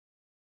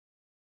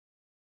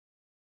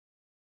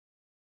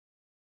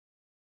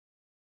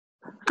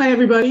Hi,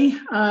 everybody.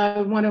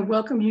 I want to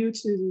welcome you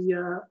to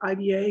the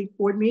IDA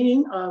board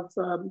meeting of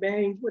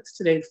May, what's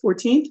today,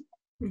 14th?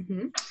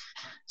 Mm-hmm.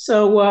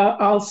 So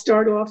I'll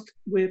start off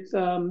with,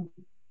 do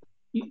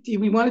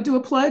we want to do a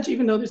pledge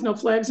even though there's no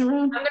flags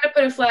around? I'm going to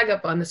put a flag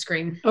up on the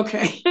screen.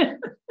 Okay.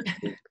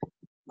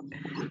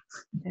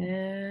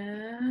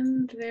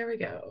 And there we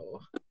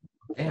go.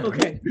 Okay.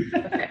 Okay.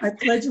 I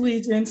pledge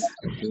allegiance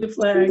to the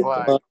flag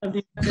of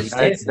the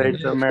United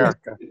States of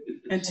America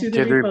and to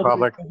to the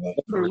republic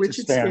for which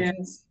it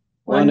stands,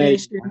 one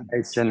nation,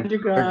 nation, under under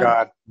God,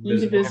 God,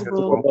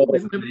 indivisible,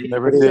 with liberty and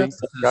liberty,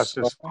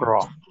 justice for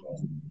all.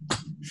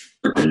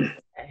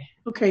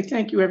 Okay,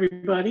 thank you,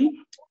 everybody.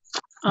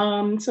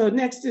 So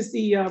next is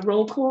the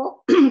roll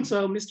call.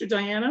 So Mr.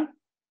 Diana,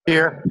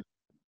 Here.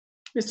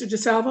 Mr.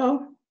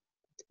 DeSalvo.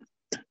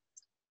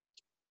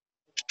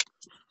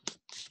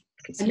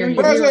 I know you're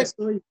here, I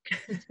saw you.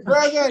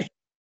 Present.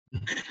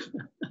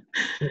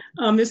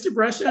 Mr.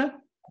 Brescia,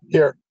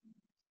 Here.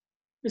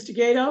 Mr.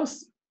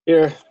 Gatos,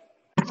 Here.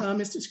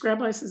 Mr.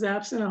 Scrabice is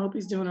absent. I hope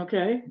he's doing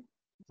okay.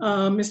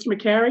 Mr.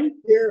 McCary.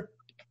 Here.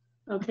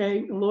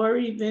 Okay,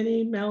 Lori,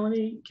 Vinny,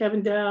 Melanie,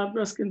 Kevin Dowd,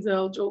 Russ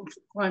Gonzell, Joel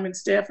Kleiman,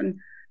 staff and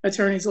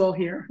attorneys all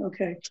here.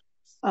 Okay,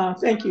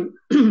 thank you.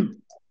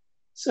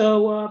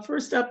 So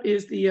first up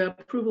is the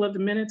approval of the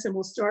minutes, and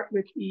we'll start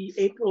with the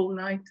April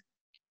 9th,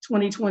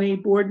 2020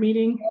 board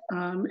meeting.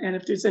 And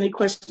if there's any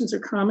questions or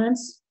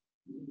comments.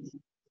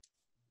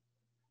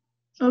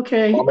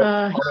 Okay. I'll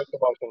make the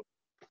motion.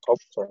 Oh,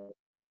 sorry. I'm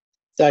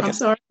Second.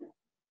 sorry.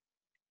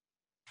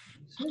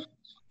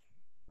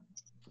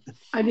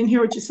 I didn't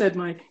hear what you said,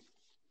 Mike.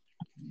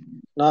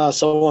 No,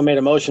 someone made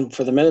a motion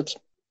for the minutes.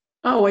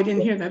 Oh, I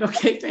didn't hear that.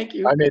 Okay, thank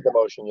you. I made the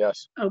motion,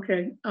 yes.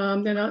 Okay,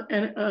 then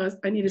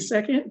I need a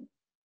second.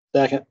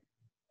 Second.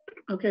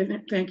 Okay,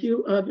 thank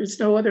you. There's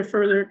no other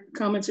further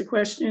comments or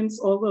questions.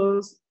 All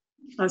those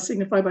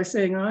signify by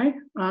saying aye.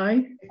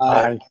 Aye.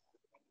 Aye.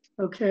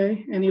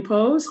 Okay, any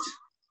opposed?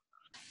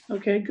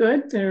 Okay,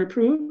 good, they're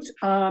approved.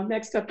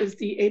 Next up is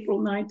the April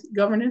 9th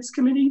Governance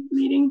Committee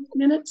meeting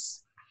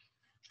minutes.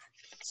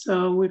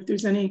 So if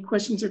there's any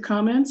questions or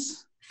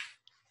comments.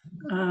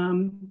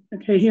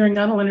 Okay, hearing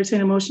none, I'll entertain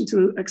a motion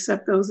to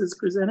accept those as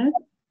presented.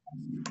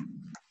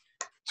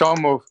 So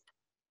move.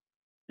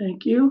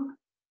 Thank you.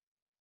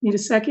 Need a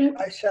second?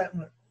 I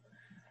second it.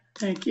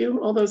 Thank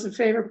you. All those in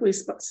favor,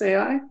 please say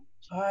aye.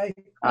 Aye.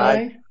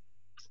 Aye.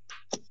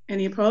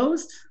 Any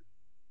opposed?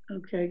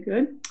 Okay,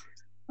 good.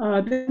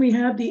 Then we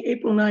have the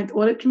April 9th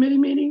Audit Committee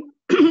meeting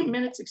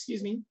minutes,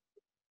 excuse me.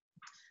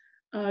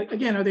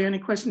 Again, are there any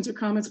questions or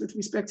comments with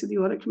respect to the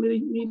Audit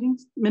Committee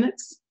meetings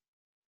minutes?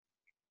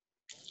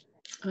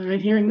 All right,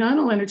 hearing none,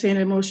 I'll entertain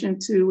a motion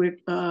to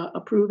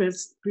approve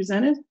as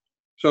presented.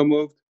 So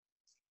moved.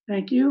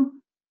 Thank you.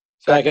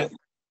 Second.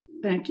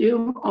 Thank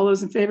you. All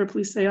those in favor,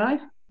 please say aye.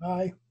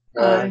 Aye.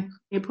 Aye.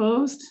 Any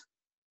opposed?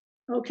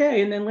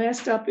 Okay, and then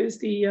last up is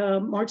the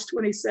March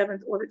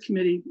 27th Audit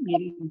Committee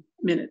meeting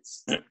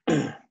minutes.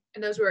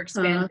 And those were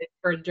expanded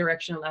for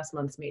direction of last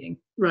month's meeting.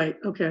 Right,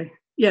 okay.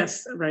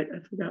 Yes, right, I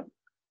forgot.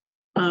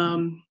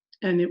 And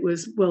it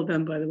was well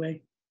done, by the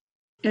way.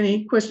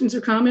 Any questions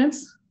or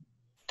comments?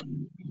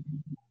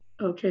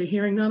 Okay,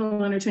 hearing none,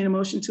 I'll entertain a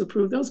motion to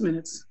approve those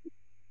minutes.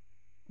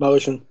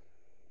 Motion.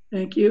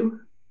 Thank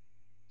you.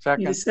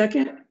 Need a Second.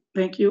 second?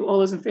 Thank you. All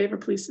those in favor,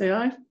 please say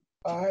aye.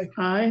 Aye.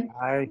 Aye.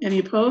 Aye. Any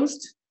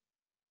opposed?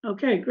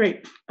 Okay,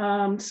 great.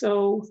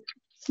 So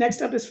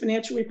next up is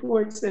financial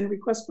reports and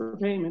requests for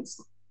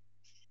payments.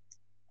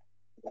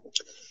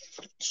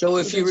 So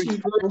if you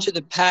refer to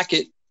the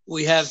packet,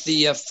 we have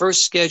the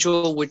first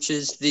schedule, which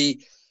is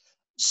the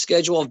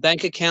schedule of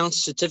bank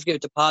accounts, certificate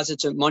of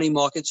deposits, and money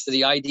markets for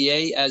the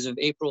IDA as of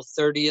April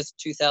 30th,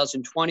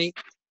 2020.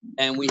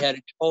 And we had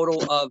a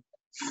total of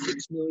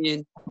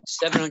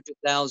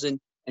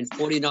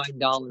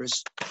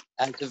 $6,700,049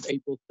 as of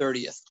April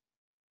 30th.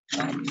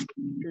 Turn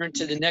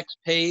to the next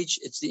page.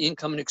 It's the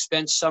income and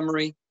expense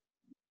summary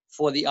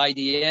for the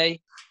IDA.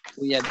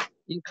 We have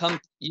income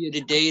year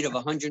to date of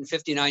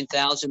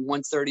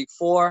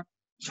 $159,134.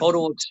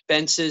 Total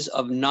expenses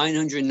of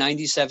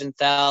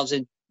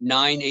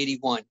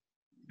 $997,981.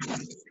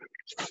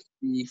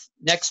 The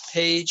next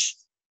page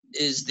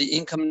is the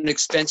income and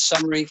expense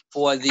summary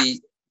for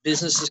the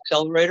Business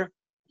Accelerator.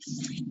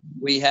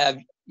 We have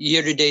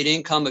year-to-date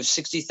income of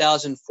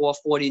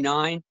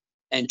 $60,449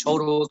 and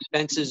total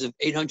expenses of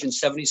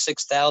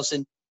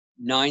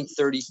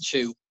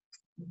 $876,932.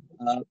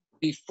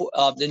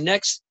 The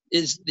next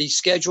is the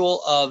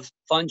schedule of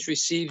funds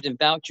received and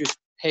vouchers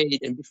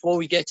paid. And before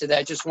we get to that,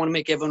 I just want to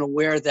make everyone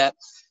aware that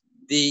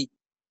the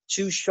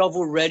two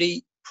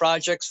shovel-ready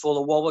projects for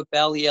the Warwick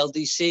Valley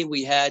LDC,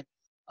 we had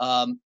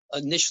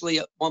initially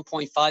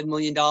 $1.5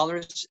 million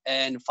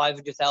and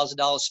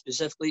 $500,000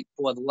 specifically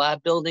for the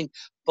lab building.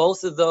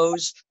 Both of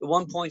those, the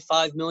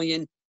 1.5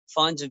 million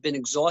funds have been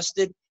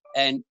exhausted.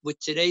 And with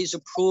today's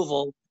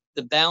approval,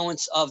 the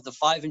balance of the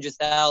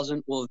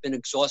 500,000 will have been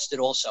exhausted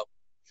also.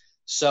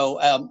 So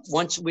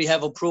once we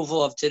have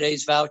approval of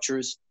today's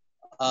vouchers,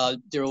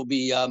 there will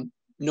be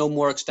no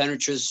more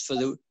expenditures for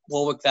the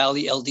Warwick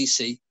Valley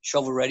LDC,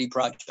 shovel-ready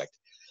project.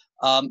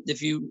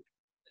 If you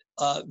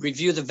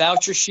review the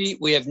voucher sheet,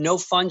 we have no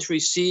funds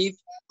received,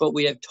 but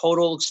we have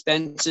total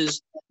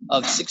expenses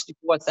of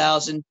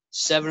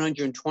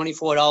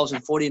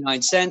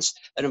 $64,724.49.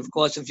 And of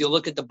course, if you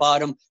look at the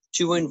bottom,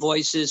 2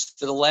 invoices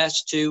for the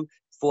last 2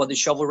 for the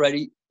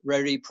shovel-ready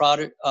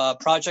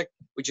project,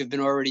 which have been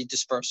already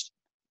dispersed.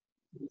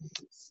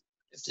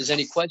 If there's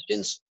any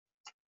questions?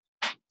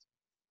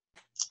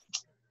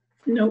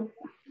 Nope.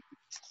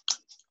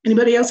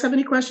 Anybody else have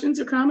any questions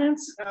or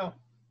comments? No.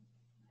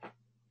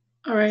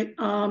 All right,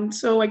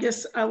 so I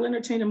guess I'll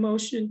entertain a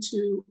motion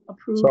to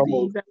approve So the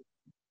moved.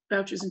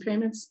 vouchers and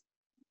payments.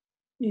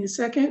 Need a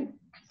second?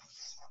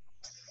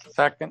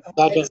 Second.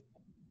 Second.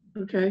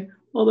 Okay,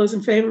 all those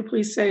in favor,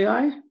 please say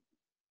aye.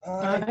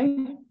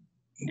 Aye.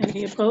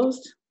 Any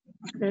opposed?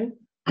 Okay.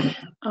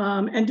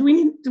 And do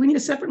we need a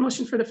separate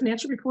motion for the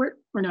financial report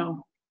or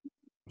no?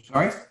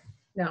 Sorry?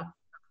 No.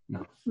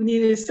 We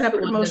need a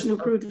separate motion to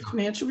approve the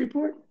financial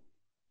report?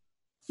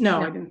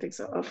 No, I didn't think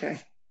so. Okay.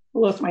 I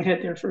lost my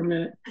head there for a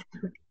minute.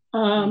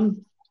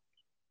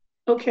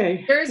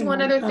 Okay. There is one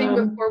other thing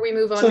before we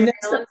move on, so to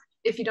next Ellen,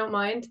 if you don't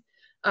mind.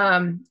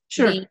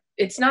 Sure.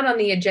 It's not on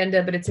the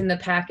agenda, but it's in the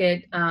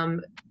packet,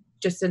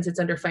 just since it's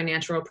under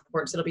financial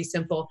reports, it'll be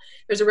simple.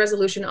 There's a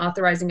resolution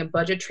authorizing a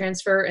budget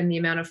transfer in the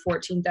amount of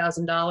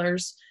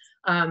 $14,000.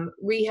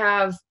 We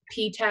have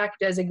PTAC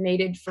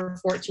designated for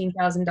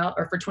 $14,000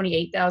 or for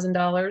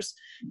 $28,000.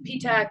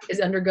 PTAC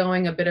is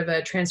undergoing a bit of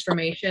a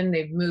transformation.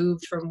 They've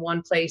moved from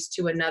one place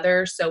to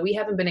another. So we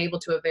haven't been able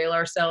to avail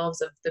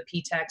ourselves of the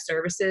PTAC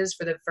services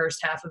for the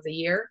first half of the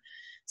year.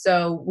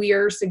 So we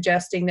are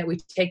suggesting that we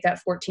take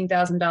that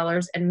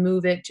 $14,000 and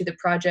move it to the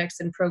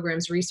projects and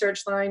programs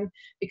research line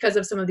because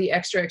of some of the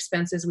extra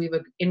expenses we've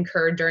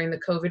incurred during the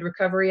COVID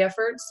recovery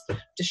efforts,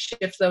 to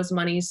shift those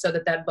monies so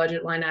that that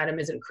budget line item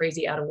isn't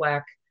crazy out of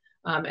whack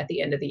at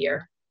the end of the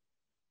year.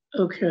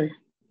 Okay.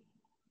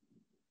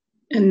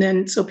 And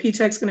then, so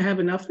PTAC's going to have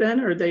enough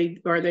then, or are they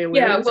aware?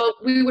 Yeah, of this? well,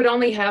 we would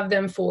only have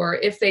them for,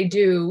 if they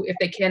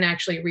can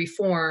actually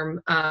reform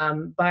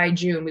by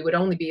June, we would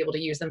only be able to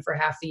use them for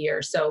half the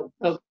year. So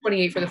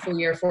 28 for the full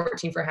year,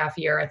 14 for half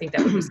year. I think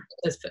that would be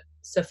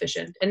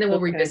sufficient. And then we'll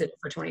revisit it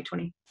for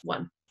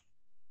 2021.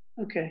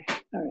 Okay,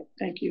 all right,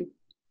 thank you.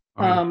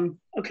 All right.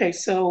 Okay,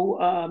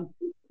 so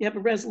you have a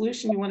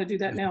resolution, you want to do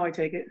that now, I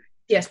take it?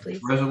 Yes, please.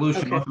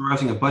 Resolution Okay.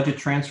 authorizing a budget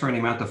transfer in the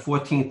amount of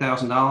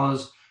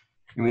 $14,000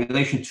 in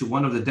relation to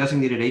one of the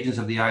designated agents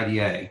of the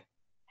IDA.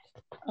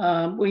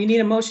 Well, you need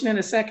a motion and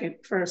a second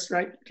first,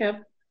 right,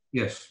 Kev?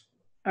 Yes.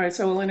 All right,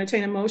 so we'll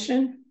entertain a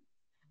motion.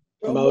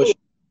 Motion.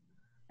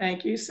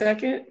 Thank you,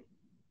 second.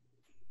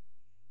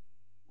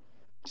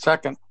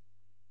 Second.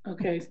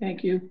 Okay,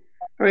 thank you.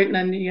 All right, and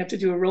then you have to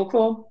do a roll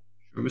call.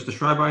 Mr.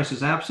 Schreibeis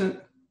is absent.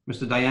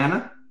 Mr.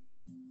 Diana?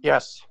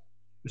 Yes.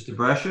 Mr.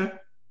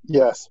 Brescia?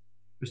 Yes.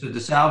 Mr.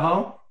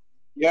 DeSalvo?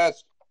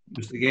 Yes.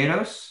 Mr.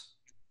 Gatos?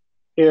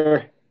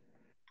 Here.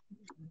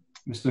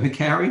 Mr.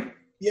 McCary?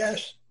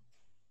 Yes.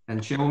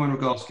 And Chairwoman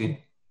Rogalski.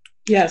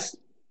 Yes,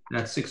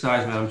 That's 6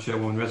 ayes, Madam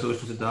Chairwoman.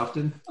 Resolution is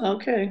adopted.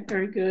 okay,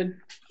 very good.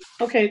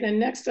 Okay, then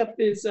next up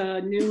is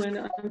new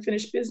and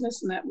unfinished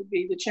business, and that would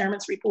be the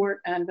chairman's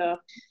report. And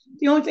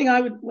the only thing I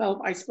would, well,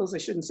 I suppose I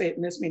shouldn't say it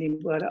in this meeting,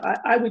 but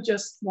I would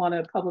just want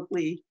to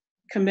publicly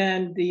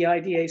commend the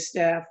IDA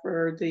staff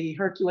for the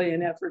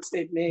Herculean efforts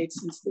they've made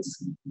since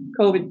this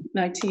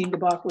COVID-19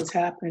 debacle has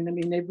happened. I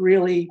mean, they've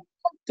really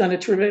done a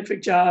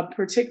terrific job,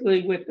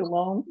 particularly with the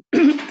loan,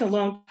 the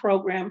loan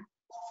program,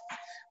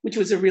 which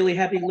was a really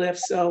heavy lift.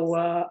 So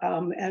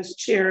as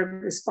chair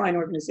of this fine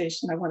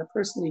organization, I want to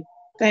personally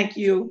thank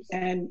you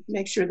and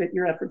make sure that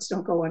your efforts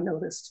don't go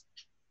unnoticed.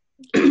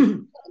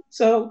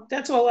 So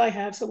that's all I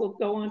have. So we'll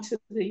go on to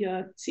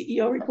the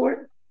CEO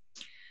report.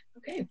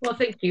 Okay, well,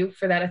 thank you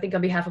for that. I think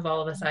on behalf of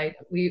all of us,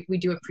 we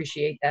do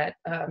appreciate that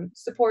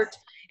support,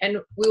 and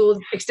we will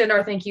extend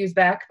our thank yous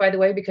back, by the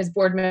way, because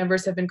board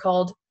members have been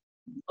called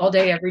all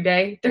day, every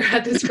day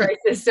throughout this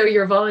crisis. So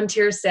your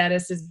volunteer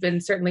status has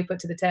been certainly put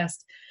to the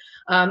test.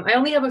 I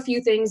only have a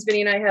few things.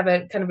 Vinny and I have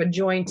a kind of a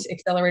joint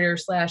accelerator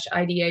 /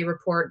 IDA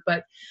report,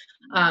 but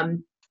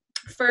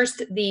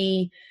first,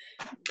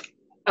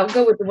 I'll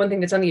go with the one thing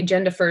that's on the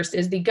agenda first.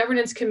 Is the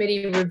governance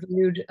committee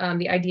reviewed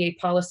the IDA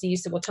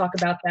policies, so we'll talk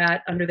about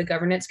that under the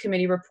governance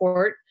committee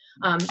report.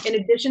 In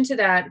addition to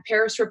that,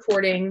 Paris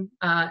reporting,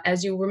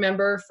 as you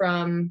remember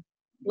from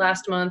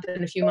last month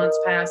and a few months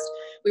past,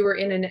 we were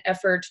in an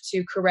effort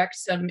to correct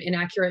some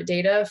inaccurate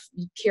data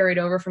carried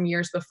over from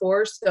years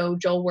before. So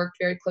Joel worked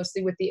very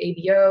closely with the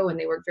ABO, and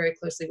they worked very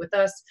closely with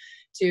us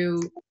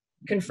to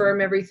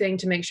confirm everything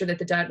to make sure that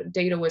the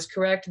data was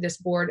correct. This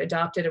board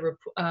adopted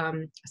a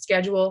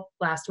schedule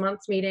last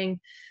month's meeting.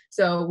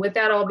 So with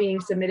that all being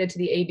submitted to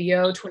the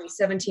ABO,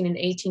 2017 and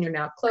 18 are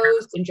now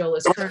closed, and Joel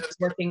is currently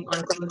working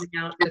on closing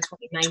out the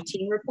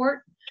 2019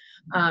 report.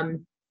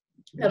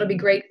 That'll be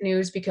great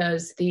news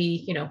because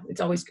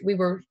it's always, we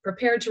were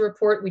prepared to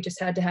report. We just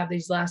had to have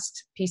these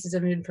last pieces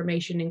of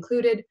information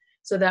included.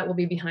 So that will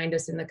be behind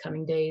us in the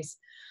coming days.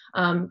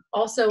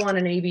 Also on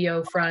an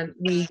ABO front,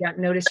 we got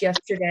notice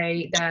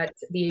yesterday that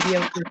the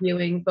ABO is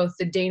reviewing both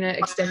the Dana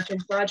Extension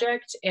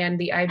Project and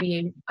the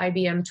IBM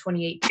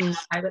 2018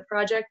 pilot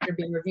project. They're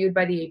being reviewed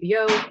by the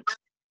ABO.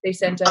 They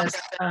sent us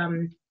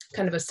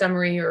kind of a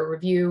summary or a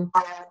review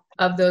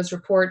of those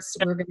reports.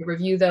 We're going to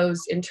review those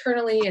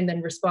internally and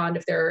then respond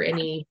if there are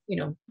any,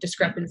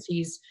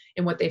 discrepancies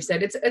in what they've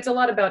said. It's a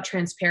lot about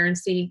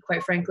transparency,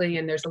 quite frankly,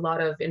 and there's a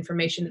lot of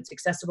information that's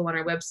accessible on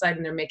our website,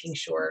 and they're making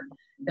sure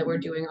that we're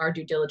doing our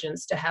due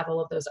diligence to have all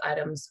of those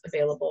items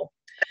available.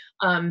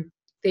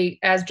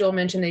 As Joel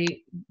mentioned,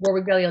 the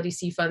Warwick Valley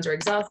LDC funds are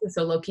exhausted,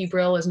 so Loki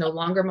Brill is no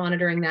longer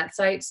monitoring that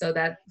site, so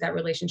that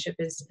relationship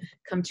has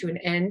come to an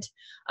end.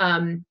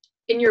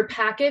 In your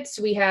packets,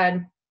 we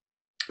had,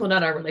 well,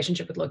 not our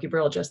relationship with Loki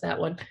Brill, just that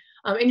one.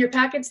 In your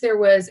packets, there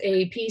was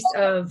a piece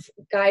of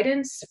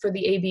guidance for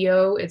the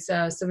ABO. It's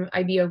some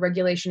IBO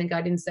regulation and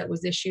guidance that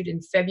was issued in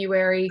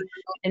February.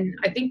 And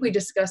I think we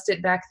discussed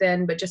it back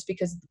then, but just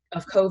because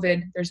of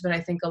COVID, there's been,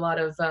 I think, a lot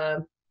of,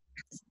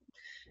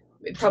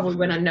 it probably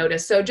went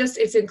unnoticed. So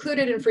it's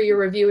included and for your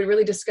review. It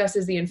really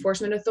discusses the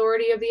enforcement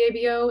authority of the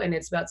ABO, and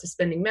it's about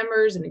suspending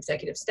members and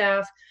executive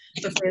staff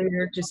for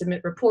failure to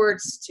submit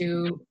reports,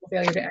 to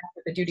failure to act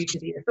with the duty to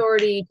the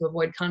authority, to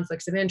avoid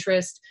conflicts of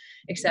interest,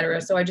 et cetera.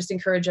 So I just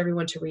encourage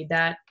everyone to read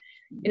that.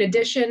 In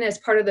addition, as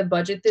part of the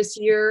budget this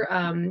year,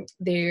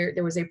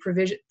 there was a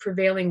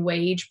prevailing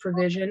wage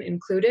provision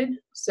included.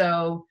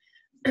 So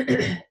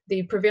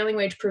the prevailing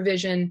wage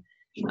provision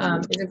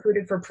is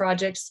included for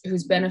projects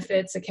whose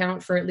benefits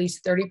account for at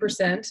least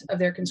 30% of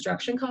their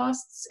construction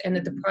costs, and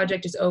that the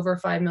project is over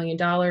 $5 million.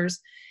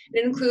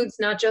 It includes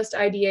not just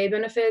IDA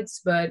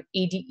benefits, but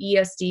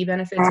ESD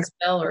benefits as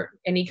well, or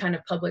any kind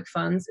of public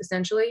funds,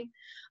 essentially.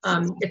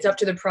 It's up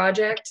to the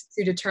project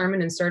to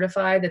determine and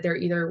certify that they're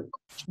either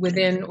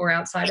within or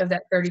outside of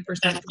that 30%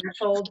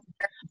 threshold.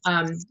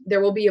 There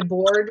will be a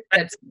board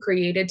that's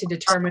created to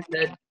determine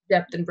the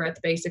depth and breadth,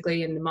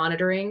 basically, in the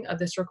monitoring of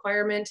this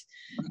requirement.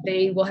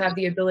 They will have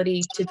the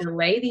ability to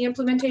delay the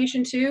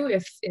implementation too,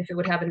 if it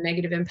would have a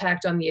negative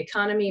impact on the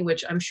economy,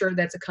 which I'm sure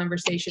that's a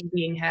conversation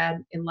being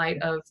had in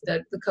light of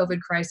the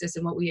COVID crisis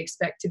and what we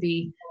expect to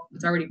be,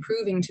 it's already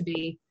proving to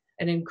be,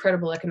 an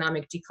incredible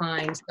economic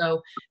decline.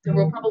 So there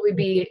will probably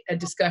be a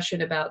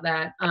discussion about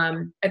that.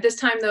 At this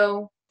time,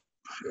 though,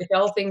 if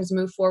all things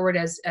move forward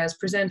as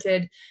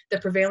presented, the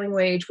prevailing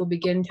wage will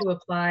begin to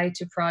apply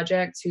to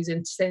projects whose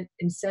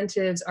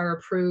incentives are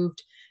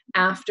approved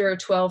after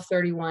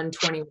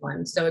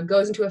 12/31/21. So it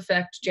goes into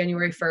effect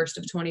January 1st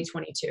of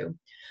 2022.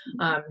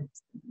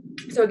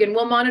 So again,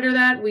 we'll monitor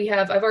that.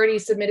 I've already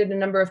submitted a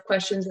number of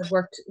questions. I've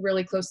worked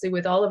really closely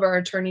with all of our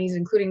attorneys,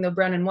 including the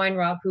Brown and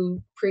Weinrob,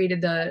 who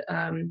created the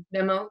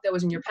memo that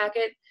was in your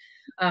packet.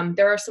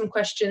 There are some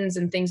questions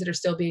and things that are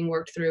still being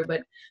worked through,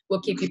 but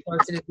we'll keep you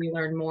posted as we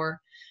learn more.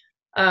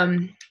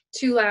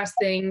 Two last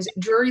things,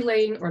 Drury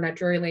Lane, or not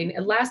Drury Lane,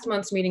 at last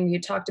month's meeting, we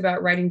had talked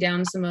about writing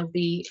down some of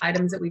the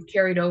items that we've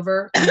carried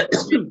over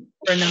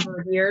for a number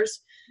of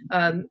years.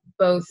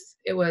 Both,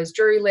 it was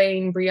Drury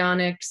Lane,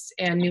 Brionics,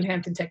 and New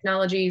Hampton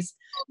Technologies.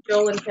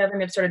 Joel and Kevin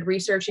have started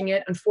researching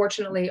it.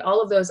 Unfortunately,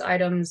 all of those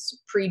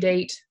items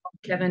predate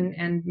Kevin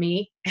and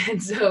me,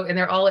 and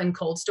they're all in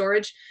cold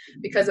storage.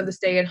 Because of the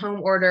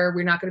stay-at-home order,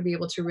 we're not going to be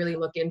able to really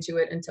look into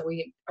it until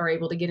we are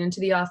able to get into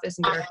the office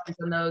and get our hands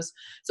on those.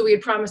 So we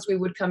had promised we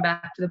would come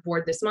back to the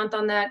board this month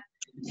on that.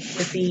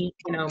 With the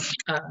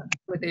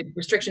with the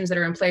restrictions that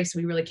are in place,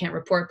 we really can't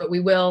report, but we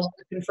will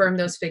confirm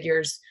those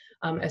figures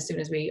as soon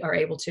as we are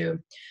able to.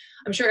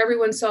 I'm sure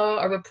everyone saw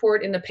a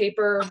report in the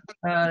paper,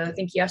 I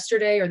think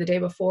yesterday or the day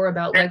before,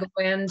 about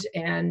Legoland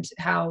and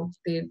how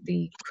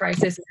the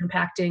crisis is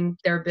impacting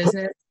their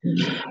business.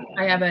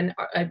 I have a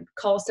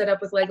call set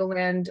up with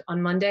Legoland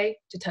on Monday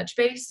to touch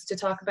base, to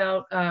talk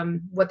about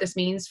what this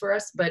means for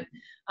us, but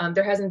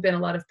there hasn't been a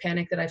lot of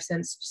panic that I've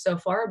sensed so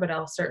far, but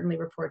I'll certainly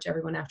report to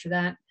everyone after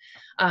that.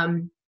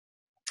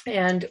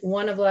 And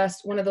one of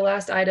the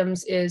last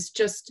items is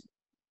just,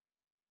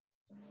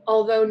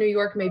 although New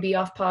York may be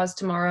off pause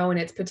tomorrow, and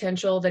it's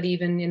potential that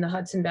even in the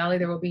Hudson Valley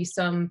there will be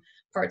some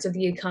parts of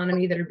the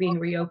economy that are being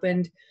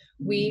reopened,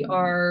 we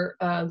are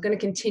going to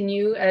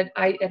continue at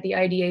the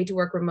IDA to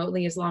work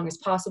remotely as long as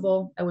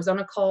possible. I was on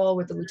a call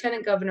with the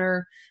Lieutenant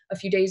Governor a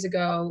few days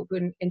ago,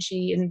 and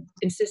she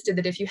insisted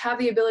that if you have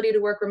the ability to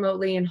work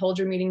remotely and hold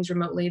your meetings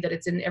remotely, that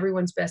it's in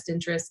everyone's best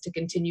interest to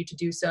continue to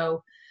do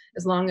so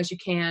as long as you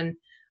can.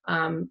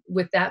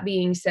 With that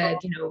being said,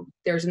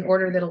 there's an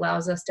order that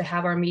allows us to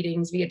have our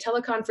meetings via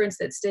teleconference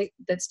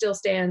that still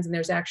stands. And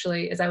there's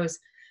actually, as I was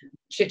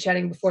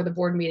chit-chatting before the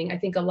board meeting, I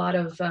think a lot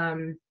of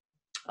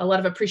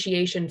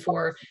appreciation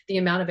for the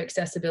amount of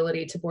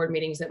accessibility to board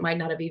meetings that might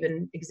not have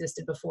even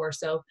existed before.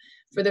 So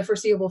for the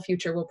foreseeable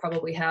future, we'll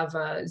probably have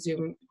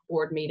Zoom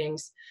board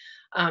meetings.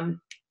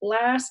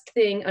 Last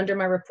thing under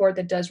my report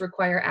that does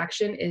require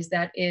action is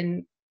that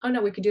oh no,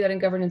 we could do that in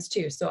governance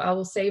too. So I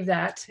will save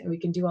that and we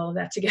can do all of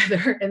that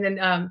together. And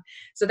then,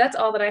 so that's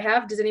all that I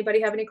have. Does anybody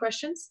have any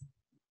questions?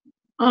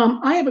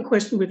 I have a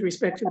question with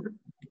respect to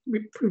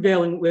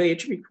prevailing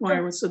wage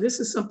requirements. So this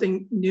is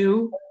something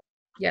new.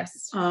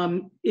 Yes,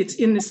 It's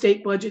in the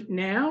state budget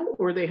now,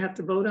 or they have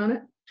to vote on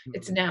it?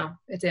 it's now.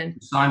 It's in.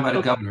 Signed by the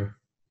Okay. governor.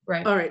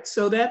 Right. All right,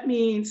 so that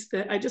means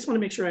that, I just want to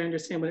make sure I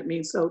understand what it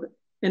means. So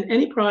in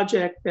any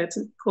project that's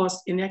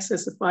cost in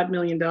excess of $5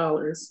 million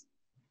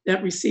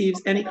that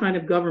receives any kind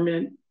of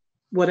government,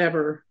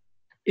 whatever,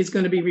 is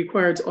going to be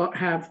required to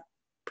have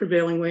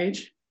prevailing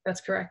wage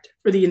That's correct.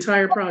 for the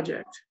entire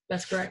project.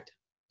 That's correct.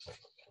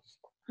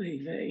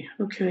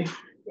 Okay.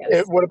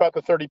 Yes. What about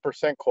the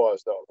 30%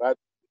 clause though?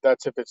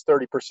 That's if it's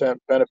 30%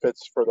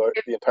 benefits for the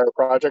entire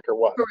project or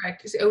what?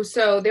 Correct.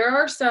 So there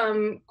are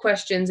some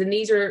questions, and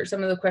these are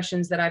some of the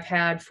questions that I've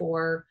had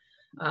for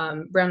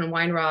Brown and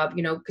Weinrob,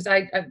 because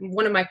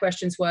one of my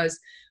questions was,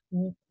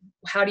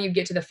 how do you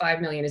get to the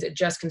 5 million? Is it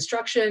just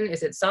construction?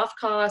 Is it soft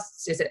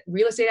costs? Is it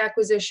real estate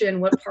acquisition?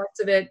 What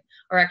parts of it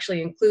are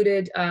actually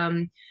included?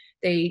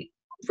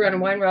 Brown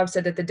and Weinrob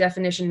said that the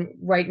definition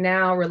right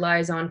now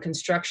relies on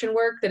construction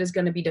work that is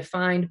going to be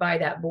defined by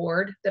that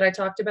board that I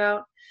talked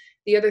about.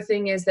 The other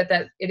thing is that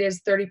it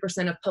is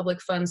 30% of public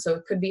funds, so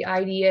it could be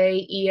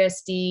IDA,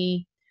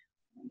 ESD.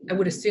 I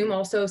would assume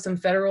also some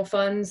federal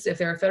funds, if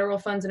there are federal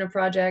funds in a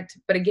project.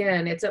 But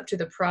again, it's up to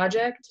the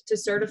project to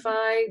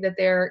certify that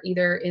they're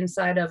either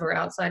inside of or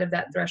outside of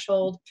that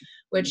threshold,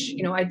 which,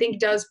 I think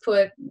does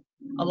put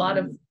a lot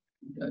of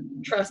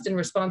trust and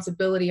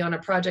responsibility on a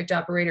project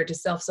operator to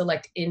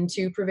self-select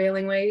into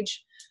prevailing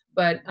wage.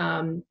 But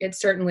it's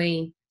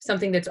certainly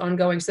something that's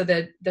ongoing. So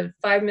the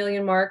 5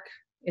 million mark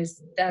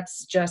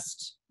that's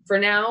just for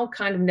now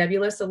kind of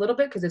nebulous a little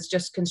bit because it's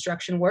just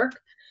construction work.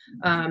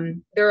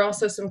 There are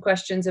also some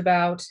questions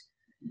about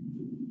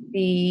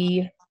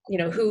the,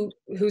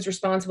 who's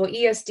responsible.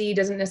 ESD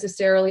doesn't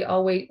necessarily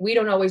we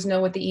don't always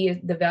know what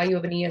the value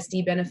of an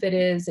ESD benefit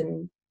is,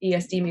 and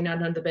ESD may not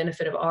know the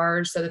benefit of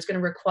ours. So it's going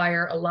to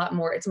require a lot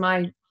more. It's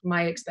my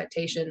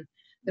expectation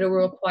that it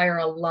will require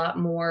a lot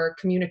more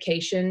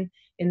communication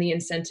in the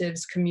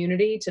incentives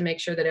community to make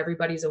sure that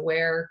everybody's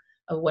aware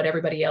of what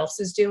everybody else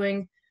is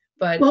doing.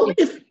 But well,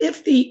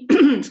 if the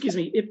excuse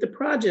me, if the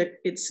project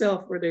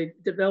itself or the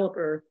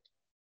developer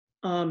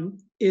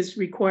is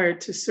required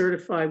to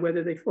certify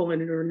whether they fall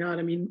in it or not,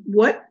 I mean,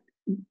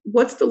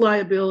 what's the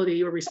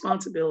liability or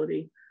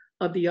responsibility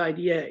of the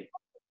IDA?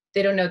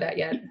 They don't know that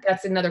yet.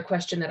 That's another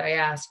question that I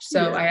asked.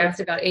 So I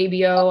asked about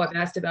ABO, I've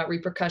asked about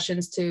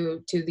repercussions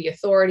to the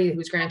authority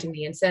who's granting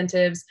the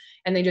incentives,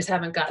 and they just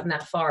haven't gotten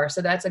that far.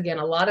 So that's, again,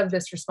 a lot of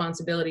this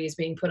responsibility is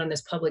being put on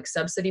this public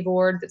subsidy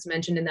board that's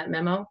mentioned in that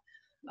memo.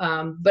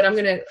 But I'm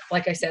going to,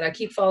 like I said, I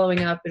keep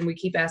following up and we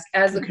keep asking,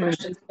 as the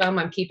questions come,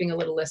 I'm keeping a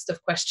little list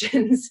of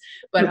questions,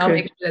 but I'll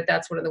make sure that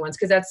that's one of the ones,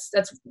 because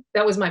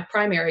that was my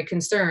primary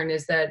concern,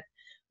 is that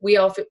we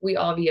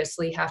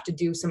obviously have to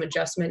do some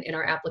adjustment in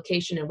our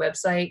application and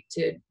website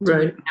to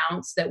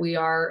announce that we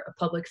are a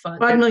public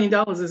fund. $5 million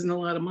isn't a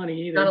lot of money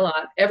either. Not a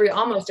lot.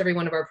 Almost every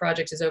one of our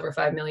projects is over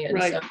 5 million.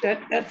 Right. So.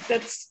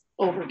 That's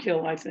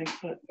overkill, I think.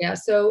 But yeah,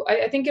 so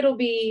I think it'll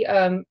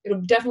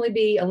definitely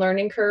be a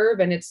learning curve,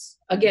 and it's,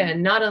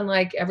 again, not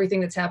unlike everything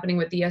that's happening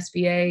with the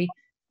SBA.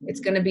 It's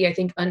going to be, I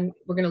think,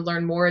 we're going to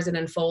learn more as it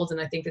unfolds, and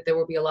I think that there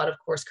will be a lot of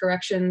course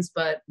corrections.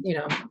 But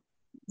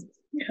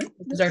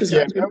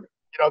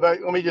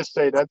let me just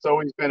say that's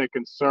always been a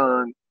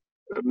concern,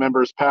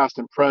 members past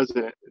and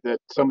present, that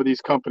some of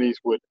these companies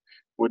would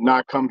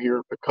not come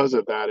here because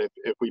of that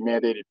if we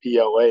mandated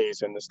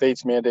PLAs, and the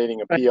state's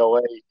mandating a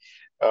PLA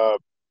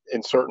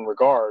in certain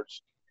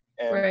regards.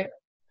 And,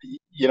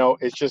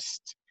 it's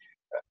just,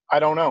 I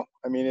don't know.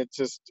 I mean,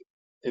 it's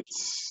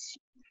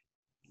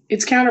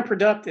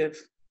counterproductive.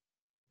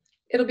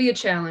 It'll be a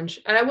challenge.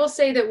 And I will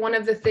say that one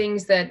of the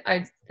things that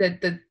a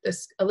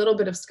little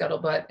bit of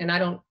scuttlebutt,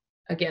 and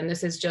again,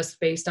 this is just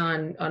based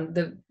on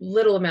the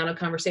little amount of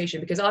conversation,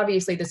 because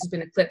obviously this has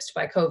been eclipsed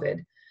by COVID.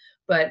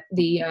 But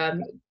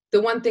the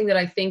one thing that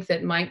I think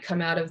that might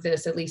come out of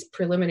this, at least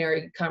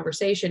preliminary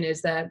conversation,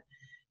 is that,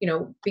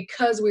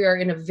 because we are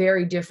in a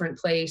very different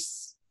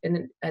place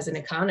as an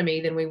economy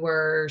than we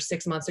were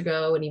 6 months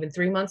ago and even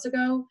 3 months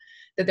ago,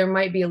 that there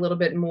might be a little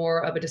bit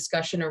more of a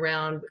discussion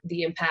around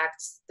the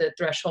impacts, the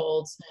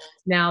thresholds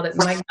now that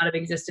might not have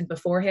existed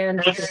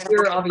beforehand, because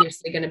we're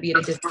obviously going to be at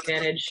a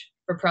disadvantage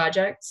for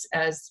projects,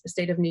 as the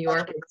state of New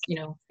York is,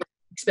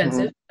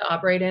 expensive to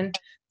operate in.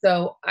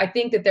 So I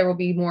think that there will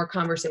be more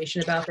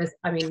conversation about this.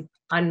 I mean,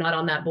 I'm not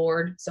on that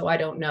board, so I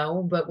don't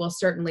know, but we'll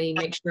certainly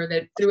make sure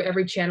that through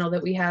every channel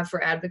that we have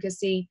for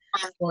advocacy,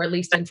 or at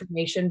least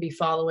information, be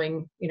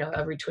following,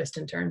 every twist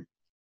and turn.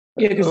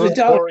 Yeah, because the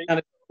dollar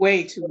amount is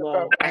way too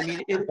low. I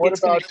mean, it's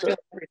going to kill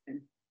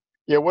everything.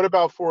 Yeah, what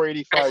about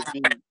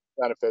 485B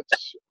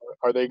benefits?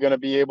 Are they going to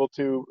be able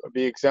to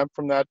be exempt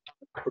from that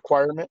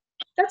requirement?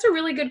 That's a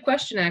really good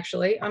question,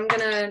 actually. I'm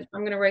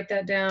gonna write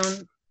that down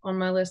on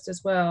my list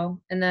as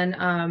well. And then,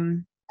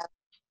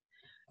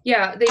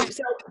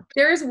 so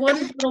there is one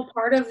little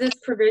part of this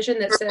provision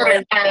that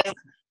says,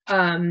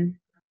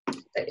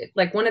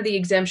 like, one of the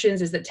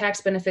exemptions is that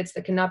tax benefits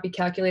that cannot be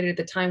calculated at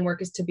the time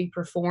work is to be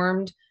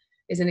performed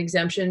is an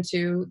exemption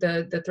to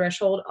the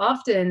threshold.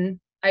 Often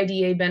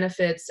IDA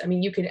benefits, I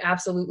mean, you could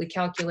absolutely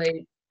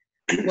calculate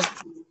what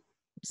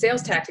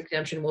sales tax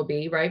exemption will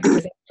be, right?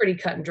 Because it's pretty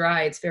cut and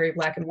dry. It's very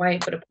black and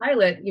white. But a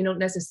pilot, you don't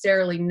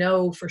necessarily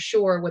know for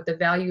sure what the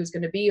value is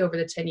going to be over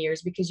the 10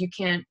 years because you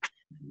can't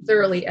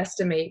thoroughly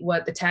estimate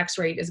what the tax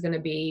rate is going to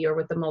be or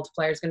what the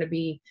multiplier is going to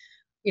be,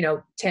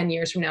 10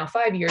 years from now,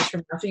 5 years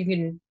from now. So you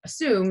can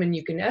assume and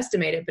you can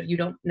estimate it, but you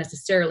don't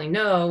necessarily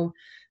know.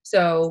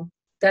 So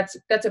that's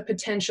a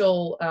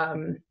potential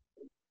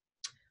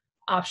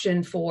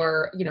option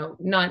for,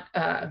 not,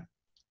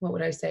 what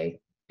would I say?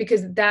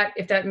 Because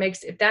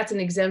if that's an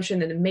exemption,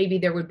 then maybe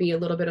there would be a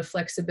little bit of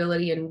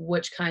flexibility in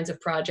which kinds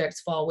of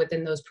projects fall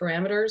within those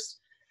parameters.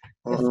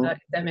 If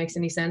that makes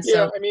any sense.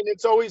 Yeah, So, I mean,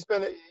 it's always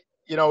been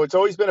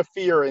a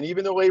fear, and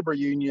even the labor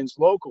unions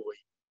locally,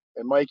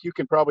 and Mike, you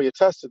can probably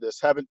attest to this,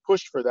 haven't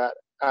pushed for that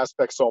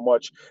aspect so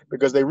much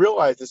because they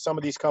realize that some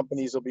of these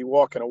companies will be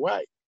walking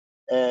away,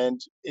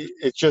 and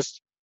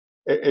it's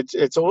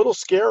a little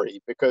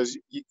scary because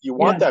you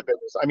want that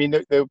business. I mean,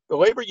 the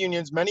labor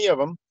unions, many of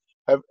them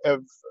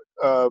have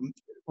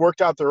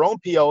worked out their own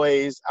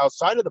PLAs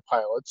outside of the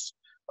pilots,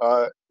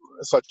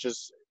 such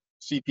as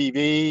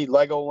CPV,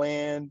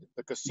 Legoland,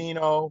 the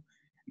casino,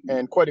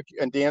 and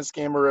and Dance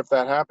Scammer, if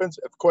that happens,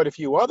 quite a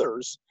few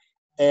others.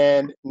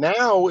 And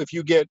now, if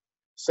you get,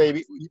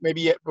 say,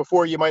 maybe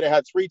before you might have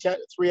had 3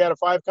 out of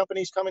 5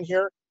 companies coming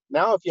here.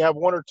 Now, if you have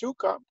 1 or 2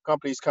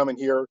 companies coming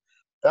here,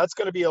 that's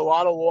going to be a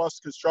lot of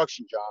lost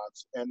construction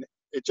jobs, and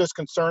it just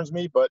concerns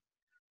me. But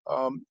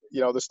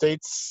the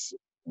state's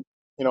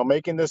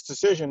making this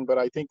decision, but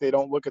I think they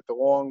don't look at the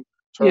long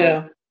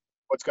term,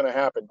 what's going to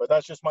happen. But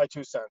that's just my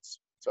 2 cents.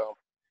 So.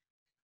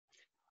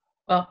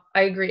 Well,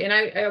 I agree. And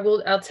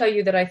I'll tell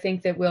you that I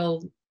think that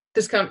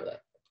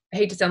I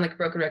hate to sound like a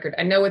broken record.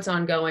 I know it's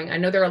ongoing. I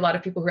know there are a lot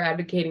of people who are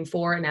advocating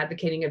for and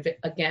advocating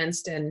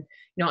against. And,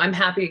 I'm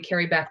happy to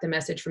carry back the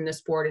message from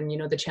this board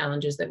and, the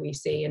challenges that we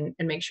see and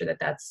make sure that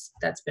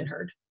that's been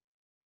heard.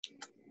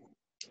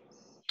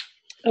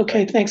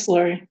 Okay, thanks,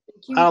 Lori.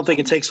 I don't think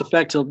it takes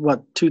effect till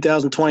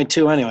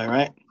 2022 anyway,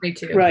 right? Me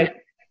too. Right.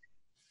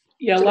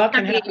 Yeah, So a lot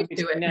can we're happen happy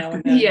to between it. now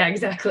and then. Yeah,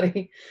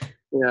 exactly.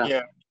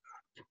 Yeah.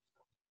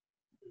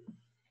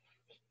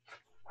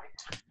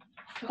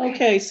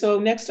 Okay, so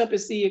next up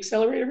is the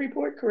accelerator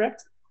report,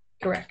 correct?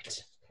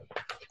 Correct.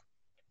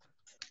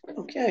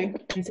 Okay,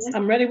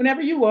 I'm ready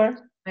whenever you are.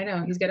 I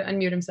know, he's got to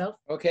unmute himself.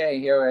 Okay,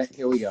 here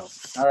we go.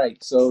 All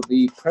right, so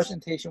the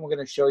presentation we're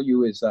going to show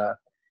you is a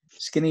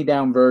skinny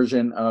down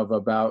version of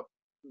about,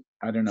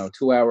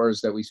 2 hours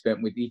that we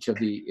spent with each of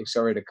the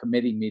Accelerator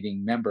Committee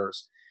meeting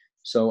members.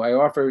 So I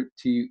offer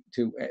to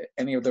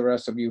any of the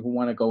rest of you who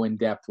want to go in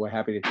depth, we're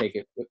happy to take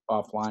it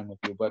offline with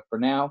you. But for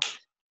now,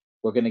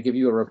 we're going to give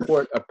you a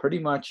report of pretty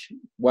much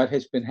what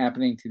has been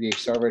happening to the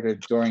Accelerator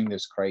during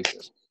this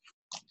crisis.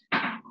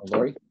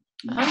 Lori?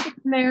 I'm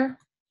there.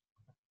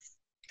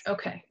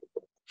 Okay.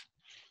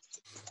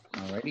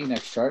 All righty,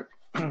 next chart.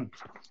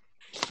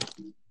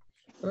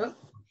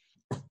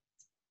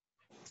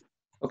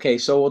 Okay,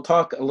 so we'll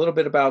talk a little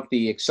bit about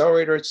the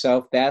Accelerator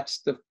itself. That's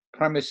the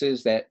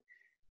premises that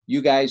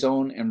you guys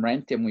own and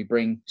rent, and we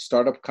bring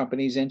startup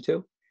companies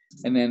into.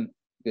 And then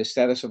the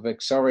status of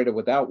Accelerator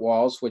Without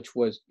Walls, which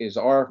is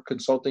our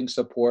consulting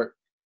support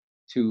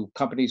to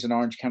companies in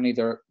Orange County.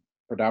 They're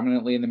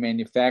predominantly in the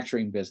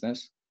manufacturing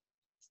business.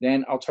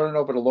 Then I'll turn it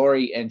over to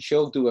Lori, and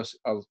she'll do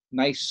a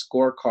nice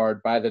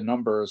scorecard by the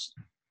numbers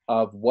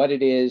of what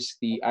it is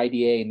the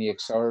IDA and the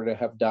Accelerator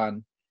have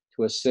done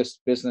to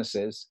assist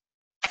businesses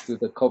through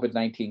the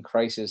COVID-19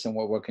 crisis and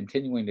what we're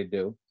continuing to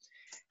do.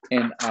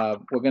 And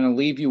we're going to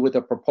leave you with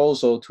a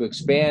proposal to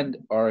expand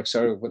our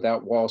Accelerator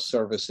Without Walls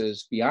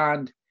services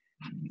beyond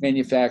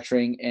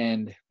manufacturing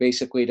and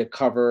basically to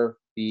cover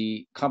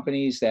the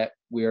companies that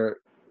we're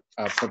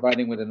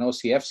providing with an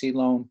OCFC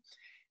loan,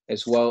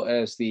 as well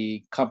as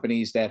the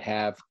companies that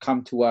have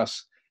come to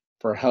us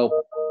for help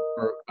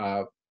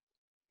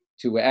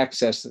to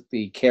access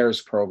the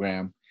CARES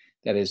program,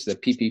 that is the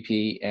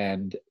PPP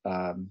and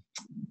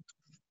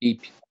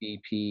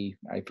EPP,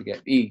 I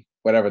forget,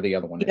 whatever the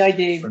other one is.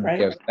 EID,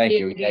 right? Thank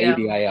you.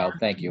 EDIL,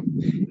 thank you.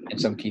 And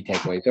some key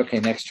takeaways. Okay,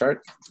 next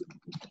chart.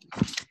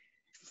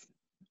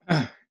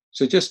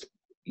 So just,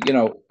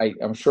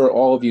 I'm sure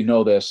all of you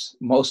know this.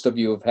 Most of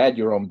you have had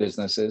your own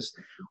businesses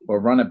or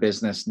run a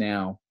business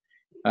now.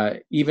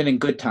 Even in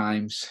good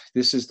times,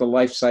 this is the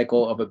life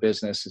cycle of a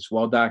business. It's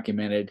well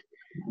documented.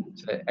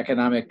 It's an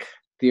economic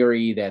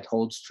theory that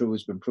holds true,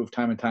 has been proved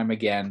time and time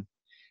again.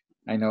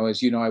 I know,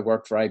 as you know, I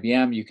worked for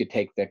IBM. You could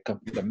take the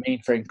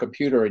mainframe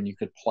computer and you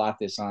could plot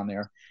this on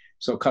there.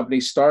 So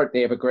companies start, they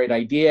have a great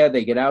idea,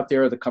 they get out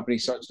there, the company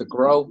starts to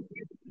grow.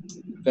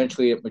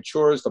 Eventually it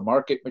matures, the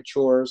market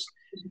matures,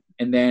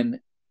 and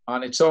then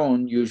on its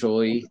own,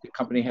 usually, the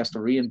company has to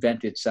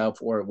reinvent itself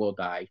or it will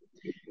die.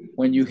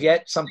 When you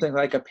get something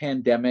like a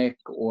pandemic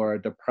or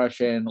a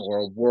depression or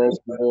a world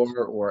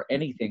war or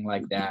anything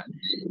like that,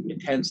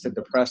 it tends to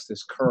depress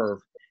this curve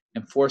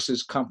and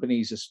forces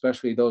companies,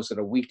 especially those that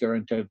are weaker,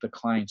 into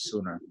decline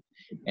sooner.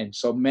 And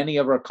so many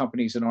of our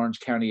companies in Orange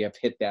County have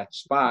hit that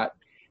spot,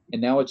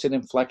 and now it's an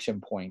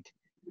inflection point.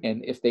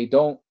 And if they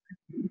don't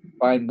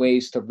find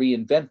ways to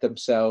reinvent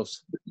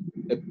themselves,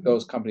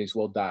 those companies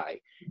will die.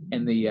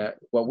 And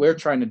what we're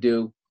trying to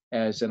do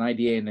as an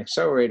IDA and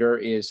accelerator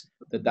is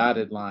the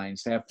dotted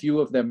lines, to have few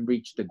of them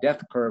reach the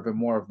death curve and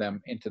more of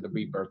them into the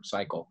rebirth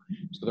cycle.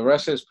 So the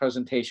rest of this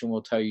presentation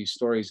will tell you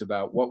stories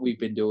about what we've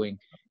been doing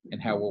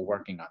and how we're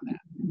working on that.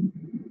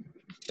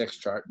 Next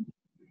chart.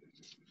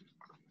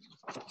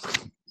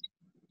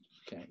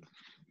 Okay.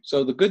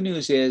 So the good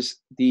news is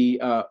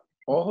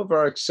all of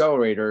our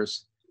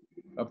accelerators,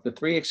 of the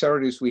 3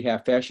 accelerators we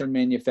have, fashion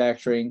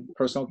manufacturing,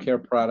 personal care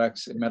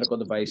products, and medical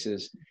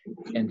devices,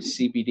 and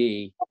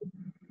CBD,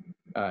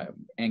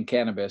 and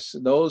cannabis,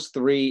 those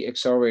 3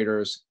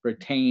 accelerators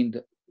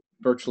retained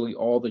virtually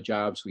all the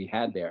jobs we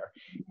had there.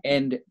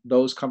 And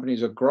those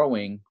companies are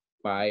growing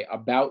by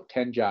about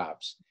 10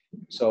 jobs.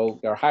 So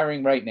they're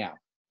hiring right now.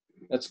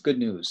 That's good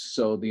news.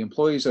 So the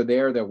employees are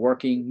there, they're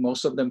working.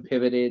 Most of them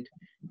pivoted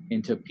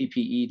into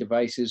PPE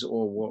devices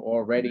or were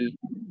already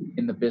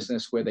in the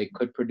business where they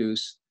could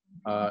produce.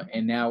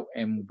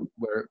 And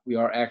we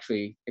are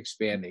actually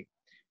expanding.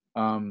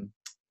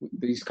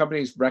 These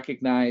companies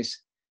recognize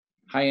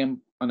high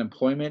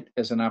unemployment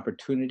as an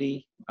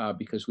opportunity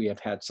because we have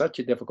had such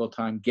a difficult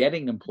time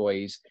getting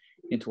employees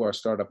into our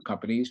startup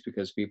companies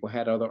because people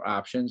had other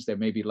options. There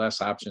may be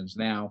less options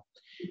now.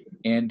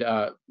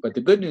 But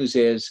the good news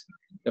is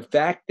the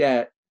fact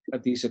that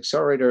these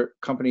accelerator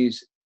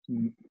companies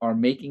are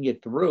making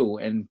it through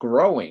and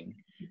growing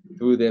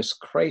through this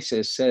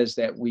crisis says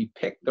that we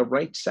picked the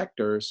right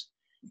sectors,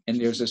 and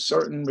there's a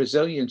certain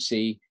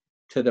resiliency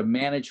to the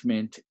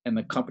management and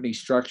the company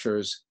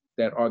structures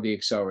that are the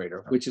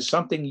accelerator, which is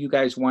something you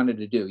guys wanted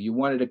to do. You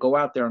wanted to go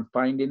out there and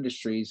find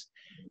industries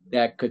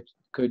that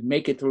could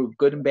make it through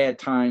good and bad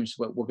times,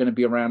 but we're going to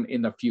be around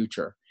in the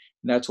future.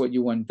 And that's what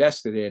you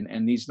invested in.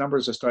 And these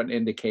numbers are starting to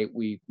indicate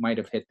we might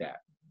have hit that.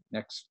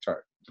 Next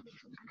chart.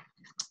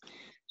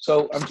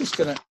 So I'm just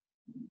going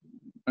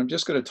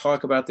to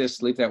talk about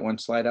this, leave that one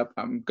slide up.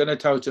 I'm going to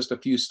tell just a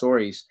few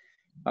stories.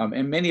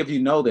 And many of you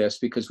know this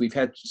because we've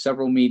had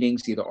several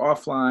meetings, either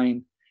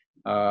offline,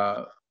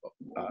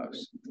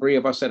 3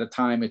 of us at a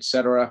time,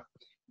 etc.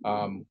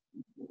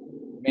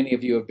 Many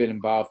of you have been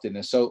involved in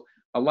this. So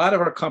a lot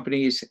of our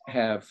companies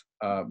have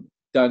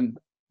done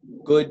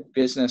good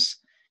business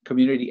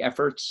community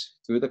efforts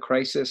through the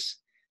crisis.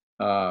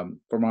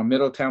 From our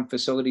Middletown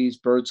facilities,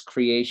 Birds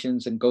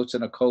Creations and Goats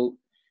in a Coat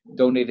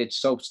donated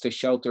soaps to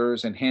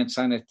shelters and hand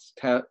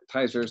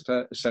sanitizers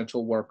to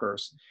essential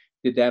workers.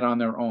 Did that on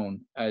their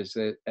own as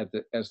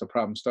the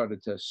problem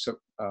started to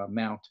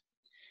mount.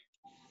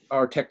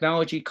 Our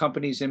technology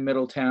companies in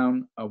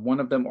Middletown, one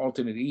of them,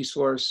 Alternate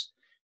eSource,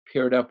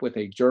 paired up with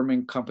a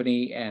German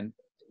company, and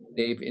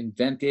they've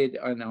invented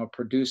and are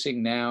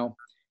producing now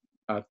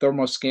a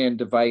thermoscan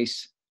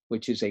device,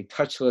 which is a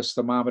touchless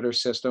thermometer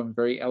system,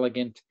 very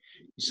elegant.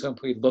 You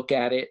simply look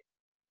at it,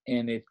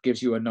 and it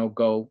gives you a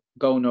no-go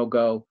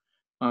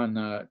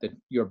on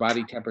your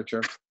body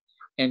temperature.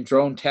 And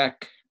Drone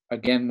Tech,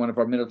 again, one of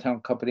our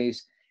Middletown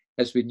companies,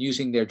 has been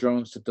using their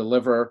drones to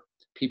deliver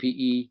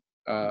PPE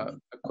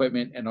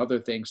equipment and other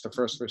things to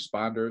first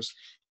responders,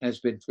 and has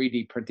been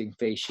 3D printing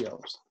face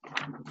shields.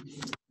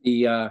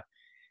 The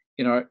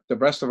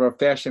rest of our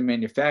fashion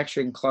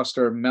manufacturing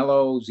cluster,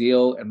 Mellow,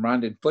 Zeal, and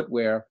Rondon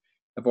Footwear,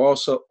 have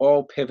also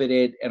all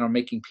pivoted and are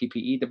making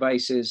PPE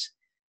devices,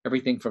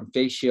 everything from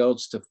face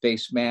shields to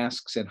face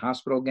masks and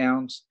hospital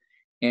gowns.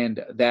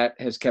 And that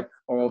has kept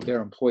all of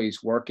their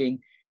employees working.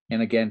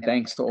 And again,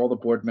 thanks to all the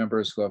board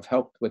members who have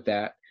helped with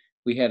that.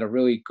 We had a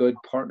really good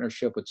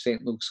partnership with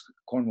St. Luke's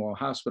Cornwall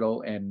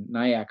Hospital and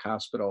Nyack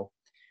Hospital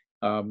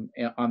on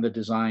the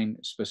design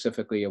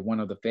specifically of one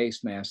of the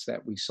face masks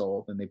that we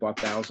sold, and they bought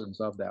thousands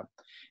of them.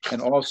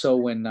 And also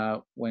when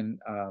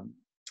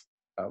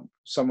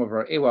some of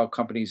our AWOL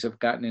companies have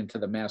gotten into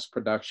the mass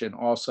production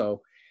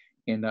also,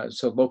 and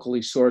so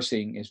locally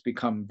sourcing has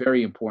become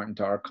very important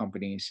to our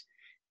companies.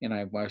 And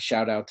I want to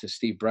shout out to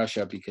Steve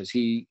Brescia because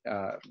he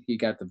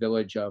got the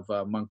village of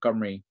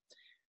Montgomery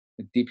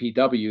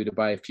DPW to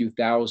buy a few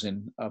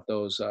thousand of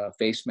those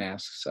face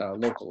masks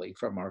locally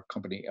from our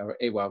company, our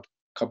AWOL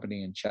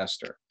company in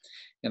Chester.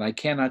 And I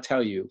cannot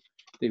tell you,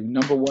 the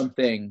number one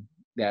thing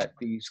that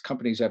these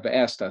companies have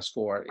asked us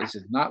for is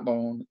it's not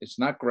loan, it's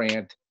not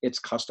grant, it's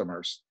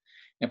customers.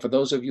 And for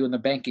those of you in the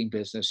banking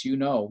business, you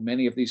know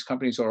many of these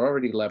companies are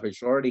already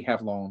leveraged, already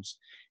have loans.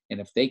 And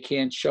if they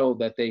can't show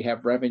that they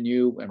have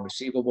revenue and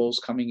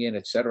receivables coming in,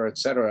 et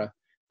cetera,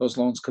 those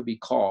loans could be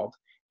called.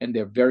 And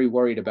they're very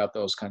worried about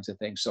those kinds of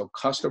things. So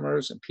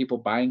customers and people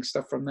buying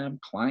stuff from them,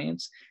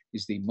 clients,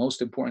 is the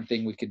most important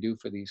thing we can do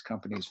for these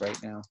companies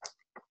right now.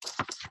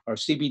 Our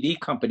CBD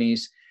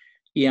companies,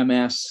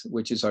 EMS,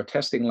 which is our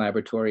testing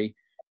laboratory,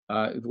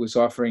 was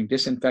offering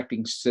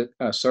disinfecting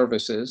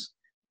services.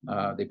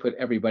 They put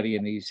everybody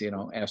in these,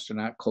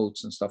 astronaut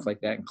coats and stuff like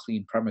that, and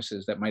clean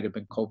premises that might have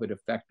been COVID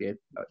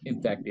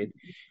infected.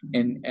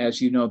 And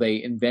as you know,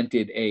 they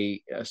invented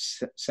a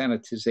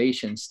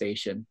sanitization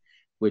station,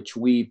 which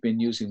we've been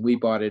using. We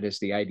bought it as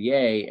the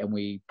IDA, and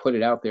we put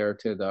it out there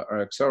to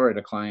our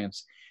accelerator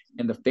clients.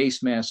 And the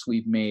face masks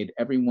we've made,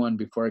 everyone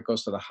before it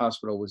goes to the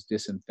hospital was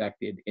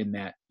disinfected in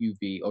that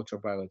UV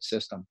ultraviolet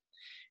system.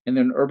 And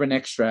then Urban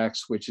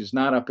Extracts, which is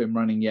not up and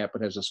running yet,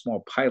 but has a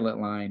small pilot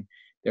line.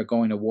 They're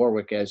going to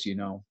Warwick, as you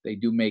know. They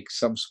do make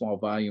some small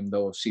volume,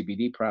 though, of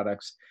CBD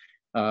products.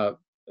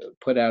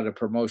 Put out a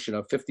promotion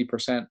of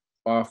 50%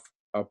 off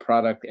a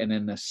product, and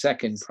then the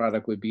second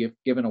product would be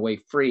given away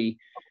free,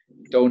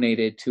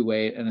 donated to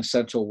an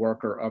essential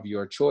worker of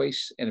your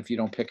choice. And if you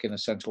don't pick an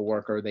essential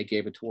worker, they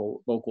gave it to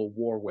a local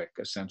Warwick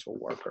essential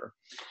worker.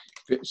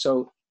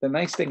 So the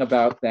nice thing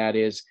about that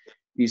is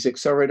these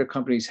accelerator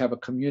companies have a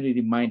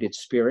community-minded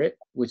spirit,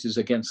 which is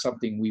again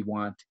something we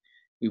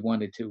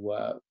wanted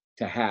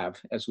to have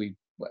as we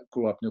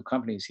grew up new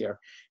companies here.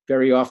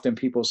 Very often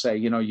people say,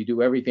 you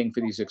do everything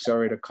for these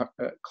accelerator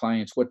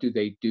clients. What do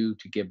they do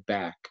to give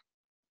back?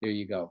 There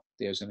you go.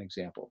 There's an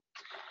example.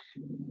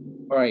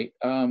 All right.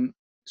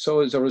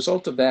 So as a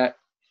result of that,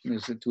 do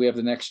we have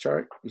the next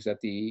chart? Is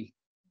that the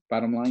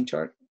bottom line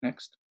chart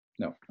next?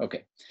 No.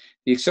 Okay.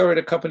 The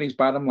accelerator company's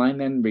bottom line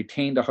then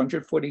retained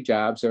 140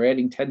 jobs. They're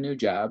adding 10 new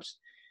jobs.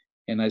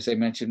 And as I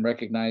mentioned,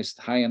 recognized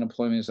high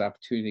unemployment as an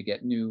opportunity to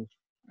get new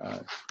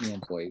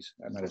employees.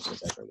 I might have said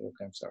that earlier.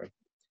 Okay, I'm sorry.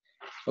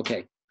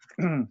 Okay.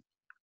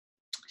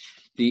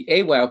 The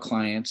AWOW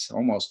clients,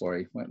 almost,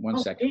 Lori, one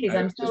second. Geez,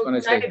 I'm so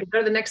excited to go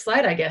to the next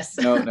slide, I guess.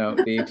 No,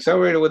 the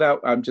accelerator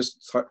without, I'm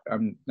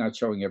not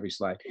showing every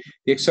slide.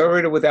 The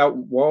accelerator without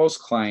walls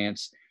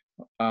clients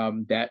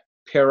that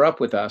pair up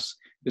with us,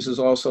 this is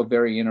also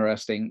very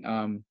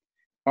interesting.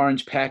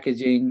 Orange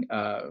Packaging,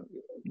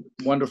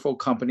 wonderful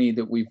company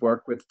that we've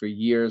worked with for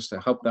years to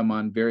help them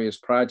on various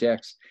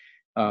projects.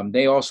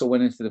 They also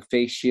went into the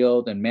face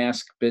shield and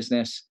mask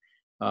business.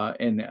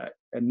 And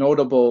a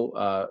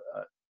notable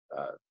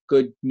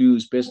good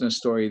news business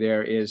story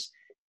there is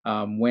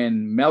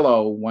when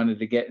Mello wanted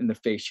to get in the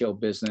face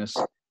shield business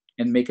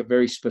and make a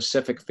very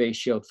specific face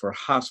shield for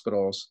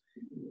hospitals,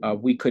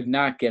 we could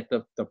not get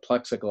the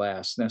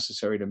plexiglass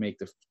necessary to make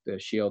the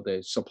shield.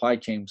 The supply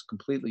chain was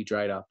completely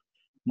dried up,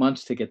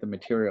 months to get the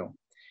material.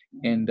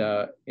 And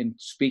in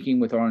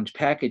speaking with Orange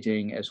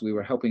Packaging, as we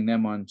were helping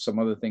them on some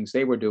other things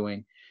they were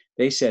doing,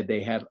 they said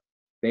they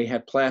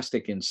had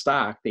plastic in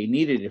stock. They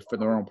needed it for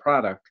their own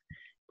product,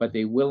 but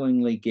they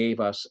willingly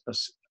gave us a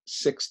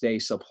 6-day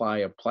supply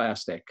of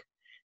plastic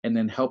and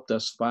then helped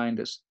us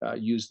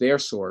use their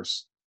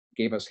source,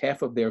 gave us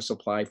half of their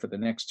supply for the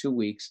next 2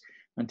 weeks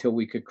until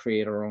we could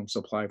create our own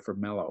supply for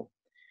Mello.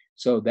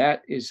 So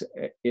that is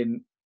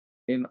in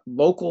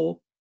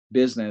local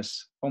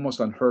business, almost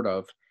unheard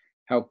of,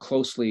 how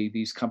closely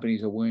these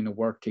companies are willing to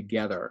work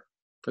together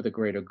for the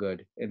greater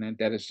good. And then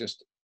that is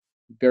just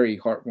very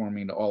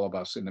heartwarming to all of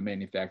us in the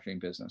manufacturing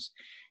business.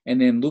 And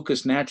then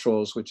Lucas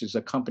Naturals, which is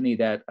a company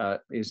that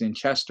is in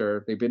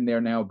Chester. They've been there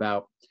now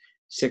about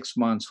 6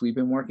 months. We've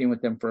been working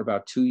with them for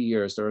about 2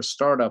 years. They're a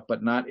startup,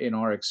 but not in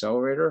our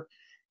accelerator.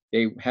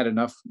 They had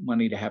enough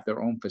money to have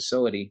their own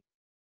facility.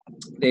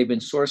 They've been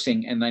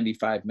sourcing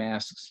N95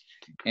 masks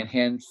and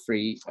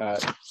hand-free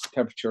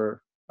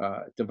temperature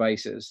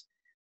devices.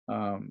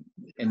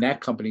 And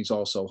that company's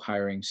also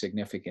hiring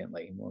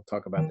significantly. We'll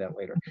talk about that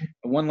later.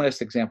 And one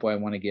last example I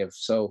want to give.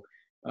 So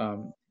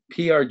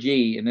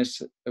PRG, and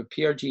this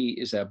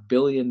PRG is a $1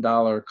 billion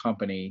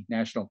company,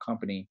 national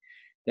company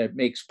that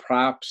makes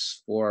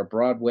props for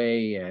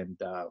Broadway and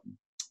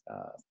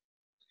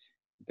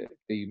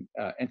the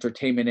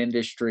entertainment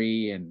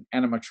industry and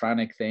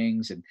animatronic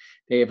things. And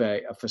they have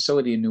a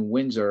facility in New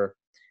Windsor,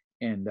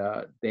 and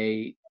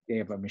they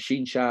have a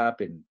machine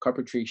shop and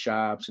carpentry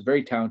shops,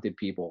 very talented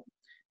people,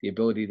 the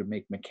ability to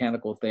make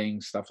mechanical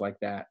things, stuff like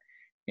that.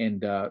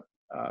 And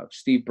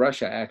Steve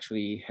Brusha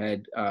actually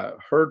had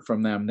heard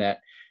from them that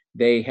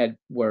they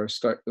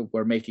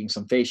were making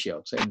some face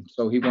shields. And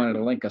so he wanted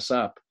to link us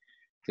up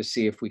to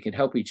see if we could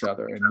help each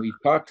other. And we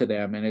talked to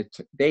them, and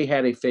they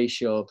had a face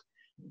shield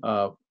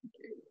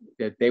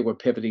that they were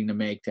pivoting to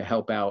make to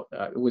help out.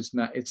 It's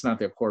not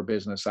their core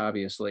business,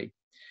 obviously.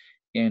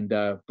 And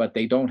but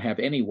they don't have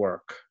any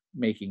work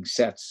making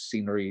sets,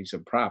 sceneries,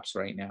 and props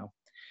right now.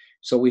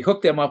 So we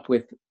hooked them up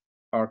with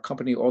our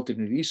company,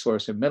 Alternate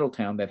eSource in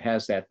Middletown, that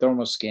has that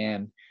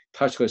ThermoScan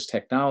touchless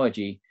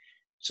technology.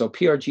 So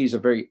PRG is a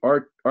very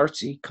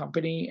artsy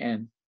company,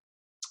 and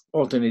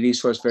Alternate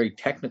eSource very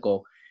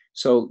technical.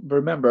 So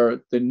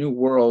remember, the new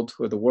world,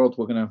 or the world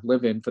we're going to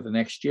live in for the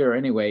next year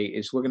anyway,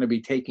 is we're going to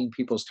be taking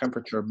people's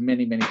temperature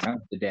many, many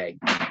times a day.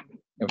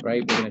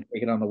 Right? We're going to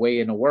take it on the way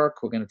into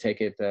work. We're going to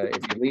take it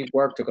if you leave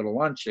work to go to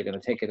lunch. You're going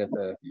to take it at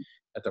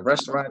the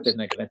restaurant, and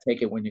they're going to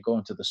take it when you go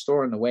into the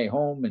store on the way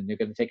home, and you're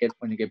going to take it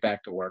when you get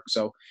back to work.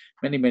 So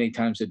many, many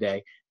times a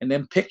day. And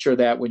then picture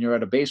that when you're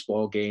at a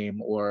baseball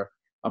game or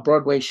a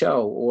Broadway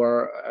show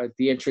or at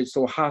the entrance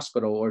to a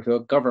hospital or to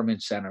a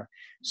government center.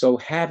 So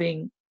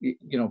having,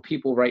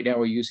 people right now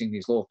are using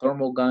these little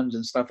thermal guns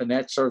and stuff, and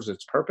that serves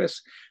its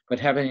purpose. But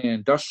having an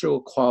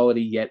industrial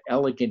quality yet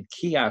elegant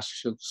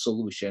kiosk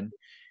solution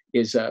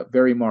is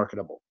very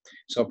marketable.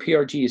 So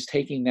PRG is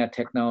taking that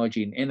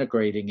technology and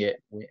integrating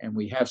it, and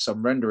we have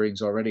some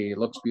renderings already. It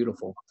looks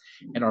beautiful.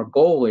 And our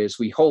goal is,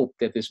 we hope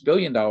that this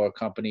billion-dollar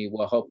company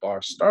will help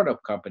our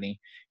startup company,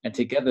 and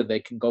together they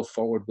can go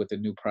forward with a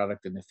new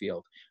product in the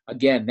field.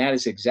 Again, that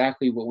is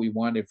exactly what we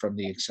wanted from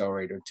the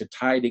accelerator, to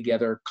tie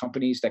together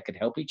companies that could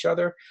help each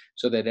other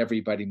so that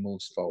everybody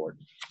moves forward.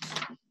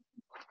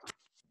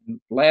 And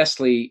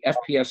lastly,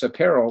 FPS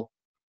Apparel,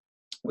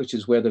 which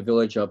is where the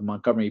Village of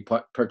Montgomery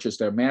purchased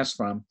their masks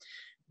from.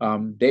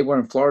 They were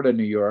in Florida,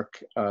 New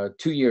York,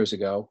 2 years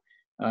ago,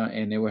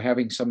 and they were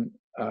having some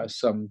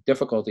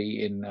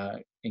difficulty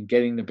in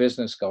getting the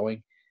business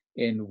going.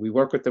 And we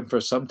worked with them for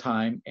some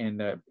time,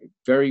 and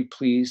very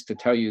pleased to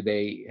tell you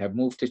they have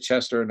moved to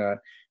Chester in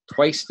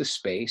twice the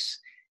space,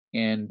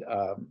 and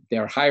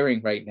they're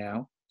hiring right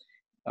now,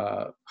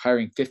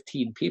 hiring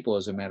 15 people,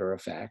 as a matter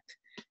of fact.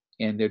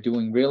 And they're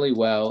doing really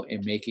well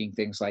in making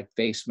things like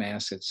face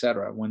masks, et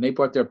cetera. When they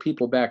brought their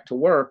people back to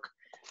work,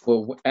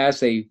 well, as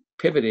they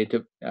pivoted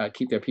to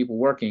keep their people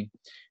working,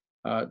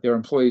 their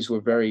employees were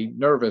very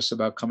nervous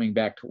about coming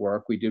back to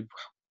work. We did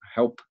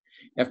help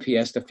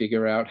FPS to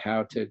figure out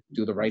how to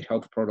do the right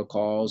health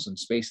protocols and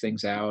space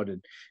things out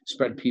and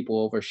spread people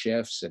over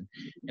shifts. And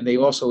they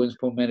also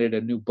implemented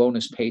a new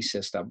bonus pay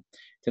system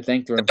to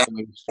thank their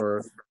employees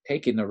for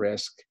taking the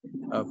risk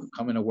of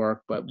coming to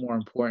work, but more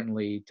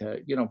importantly,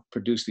 to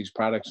produce these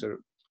products that are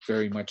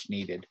very much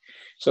needed.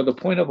 So the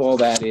point of all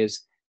that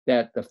is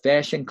that the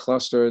fashion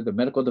cluster, the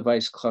medical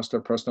device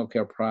cluster, personal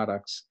care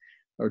products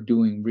are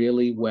doing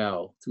really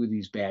well through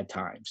these bad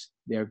times.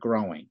 They're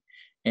growing.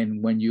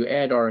 And when you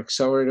add our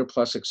Accelerator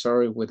plus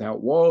Accelerator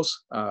Without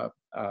Walls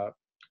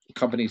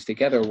companies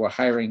together, we're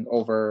hiring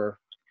over,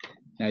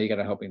 now you got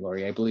to help me,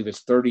 Lori, I believe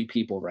it's 30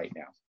 people right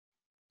now,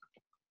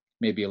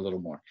 maybe a little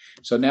more.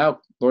 So now,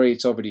 Lori,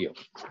 it's over to you.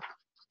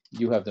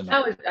 You have the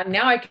number.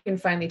 Now I can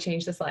finally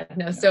change the slide.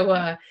 No, so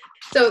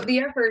the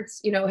efforts,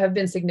 have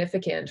been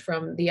significant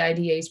from the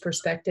IDA's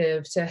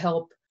perspective to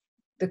help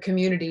the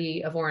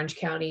community of Orange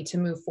County to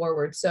move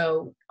forward.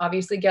 So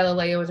obviously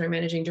Galileo is our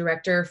managing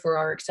director for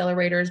our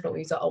accelerators, but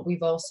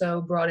we've also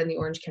brought in the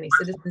Orange County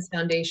Citizens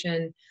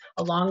Foundation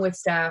along with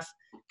staff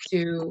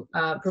to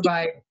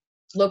provide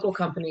local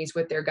companies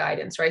with their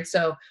guidance, right?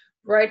 So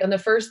right on the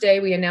first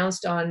day, we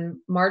announced on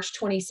March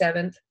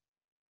 27th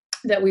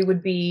that we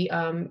would be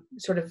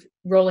sort of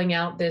rolling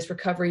out this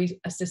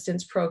recovery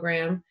assistance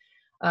program.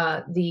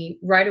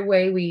 Right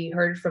away, we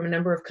heard from a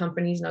number of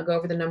companies, and I'll go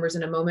over the numbers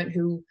in a moment,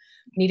 who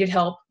needed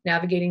help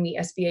navigating the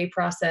SBA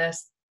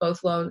process,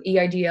 both loan,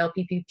 EIDL,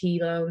 PPP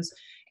loans,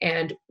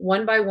 and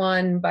one by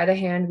one, by the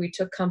hand, we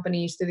took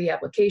companies through the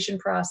application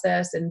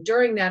process, and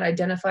during that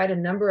identified a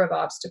number of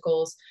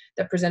obstacles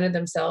that presented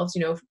themselves,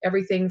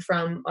 everything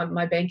from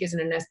my bank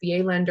isn't an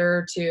SBA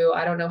lender to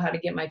I don't know how to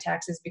get my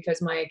taxes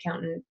because my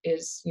accountant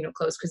is,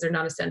 closed because they're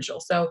not essential.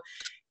 So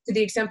to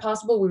the extent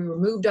possible, we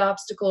removed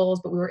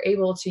obstacles, but we were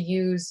able to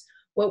use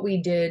what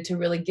we did to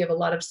really give a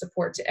lot of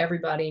support to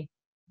everybody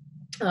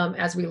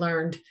as we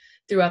learned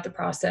throughout the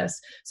process.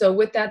 So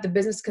with that, the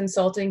business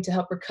consulting to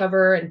help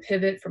recover and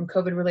pivot from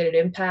COVID-related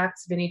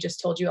impacts, Vinny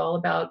just told you all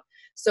about.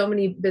 So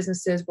many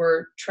businesses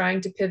were trying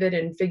to pivot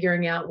and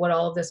figuring out what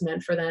all of this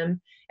meant for them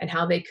and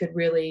how they could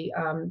really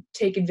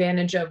take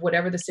advantage of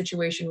whatever the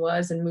situation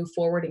was and move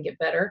forward and get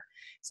better.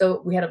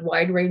 So we had a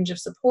wide range of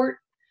support.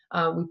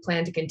 We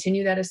plan to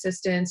continue that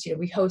assistance.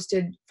 We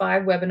hosted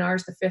 5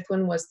 webinars. The 5th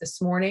one was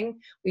this morning.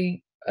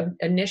 We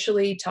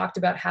initially talked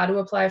about how to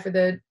apply for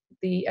the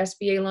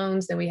SBA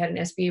loans. Then we had an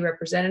SBA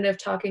representative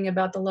talking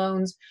about the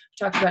loans.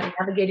 We talked about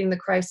navigating the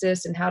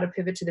crisis and how to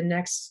pivot to the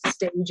next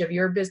stage of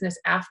your business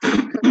after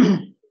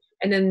COVID.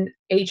 And then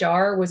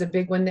HR was a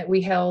big one that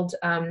we held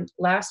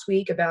last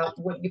week about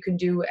what you can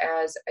do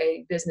as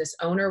a business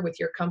owner with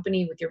your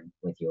company, with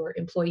your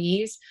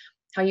employees,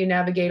 how you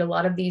navigate a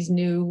lot of these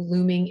new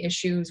looming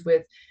issues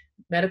with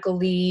medical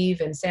leave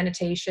and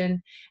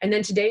sanitation. And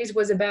then today's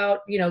was about,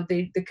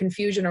 the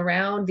confusion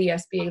around the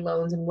SBA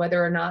loans and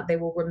whether or not they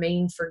will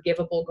remain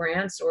forgivable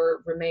grants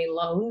or remain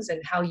loans,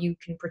 and how you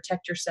can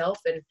protect yourself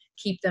and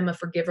keep them a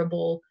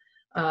forgivable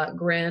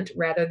grant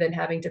rather than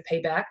having to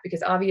pay back.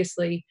 Because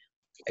obviously,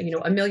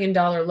 $1 million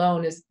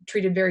loan is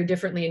treated very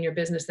differently in your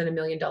business than $1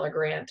 million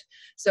grant.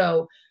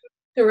 So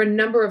there were a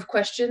number of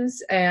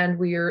questions, and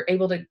we were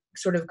able to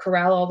sort of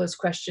corral all those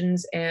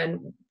questions and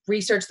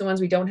research the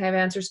ones we don't have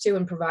answers to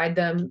and provide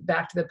them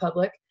back to the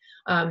public.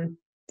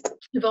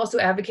 We've also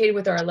advocated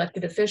with our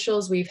elected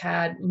officials. We've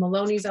had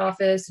Maloney's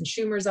office and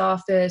Schumer's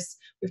office.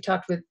 We've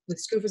talked with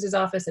Skoufis's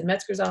office and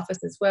Metzger's office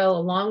as well,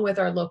 along with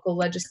our local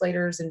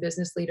legislators and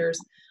business leaders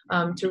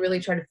to really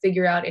try to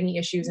figure out any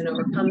issues and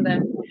overcome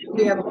them.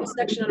 We have a whole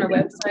section on our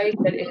website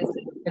that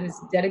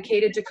is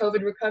dedicated to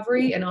COVID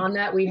recovery. And on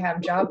that, we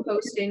have job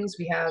postings.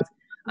 We have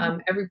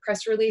every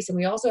press release, and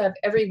we also have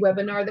every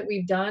webinar that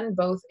we've done,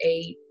 both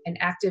an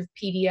active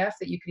PDF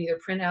that you could either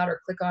print out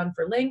or click on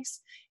for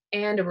links,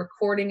 and a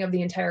recording of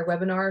the entire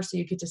webinar, so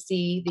you get to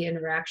see the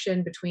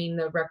interaction between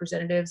the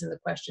representatives and the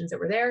questions that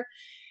were there.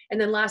 And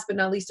then last but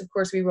not least, of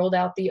course, we rolled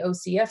out the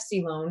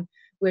OCFC loan,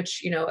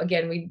 which,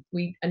 again,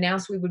 we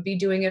announced we would be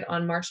doing it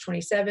on March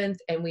 27th,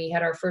 and we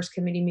had our first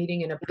committee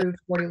meeting and approved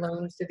 40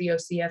 loans to the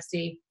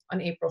OCFC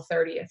on April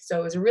 30th.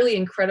 So it was a really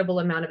incredible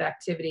amount of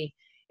activity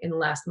in the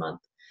last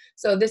month.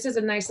 So this is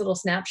a nice little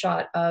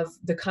snapshot of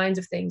the kinds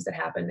of things that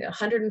happened.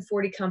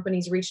 140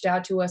 companies reached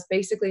out to us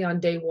basically on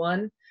day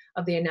one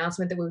of the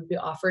announcement that we would be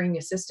offering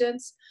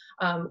assistance.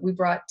 We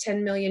brought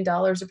 $10 million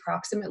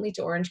approximately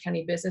to Orange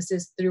County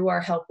businesses through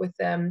our help with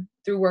them,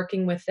 through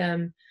working with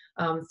them,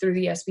 through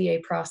the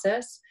SBA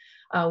process.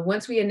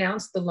 Once we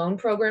announced the loan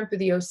program for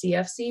the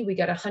OCFC, we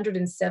got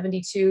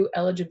 172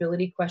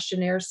 eligibility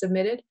questionnaires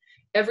submitted.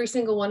 Every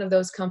single one of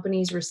those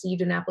companies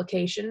received an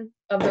application.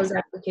 Of those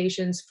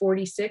applications,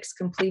 46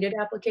 completed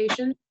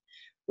applications,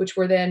 which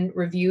were then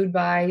reviewed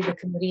by the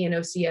committee and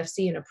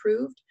OCFC and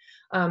approved.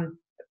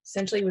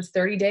 Essentially, it was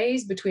 30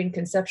 days between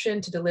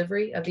conception to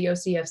delivery of the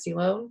OCFC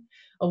loan,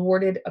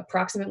 awarded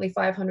approximately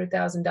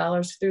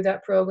 $500,000 through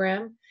that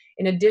program.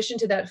 In addition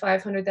to that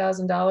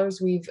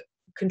 $500,000, we've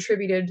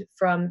contributed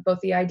from both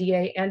the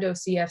IDA and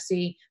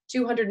OCFC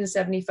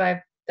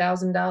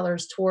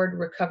 $275,000 toward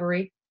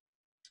recovery,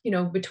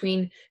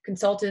 between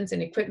consultants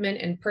and equipment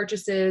and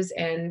purchases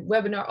and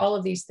webinar. All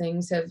of these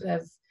things have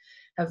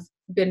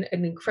been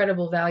an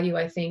incredible value,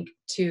 I think,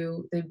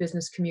 to the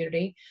business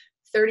community.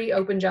 30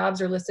 open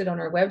jobs are listed on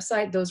our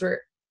website. Those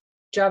are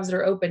jobs that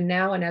are open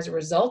now and as a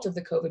result of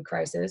the COVID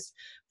crisis.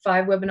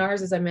 5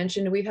 webinars, as I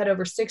mentioned, we've had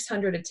over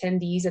 600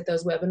 attendees at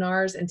those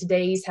webinars, and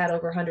today's had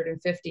over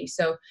 150.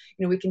 So,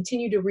 we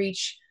continue to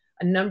reach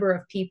a number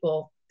of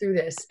people through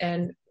this.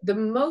 And the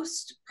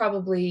most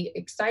probably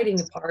exciting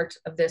part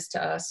of this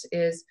to us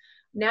is,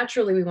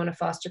 naturally, we want to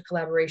foster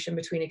collaboration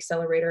between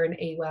Accelerator and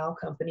AWOW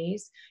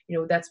companies.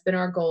 That's been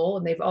our goal,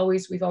 and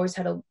we've always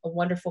had a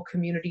wonderful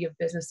community of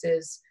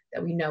businesses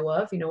that we know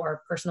of,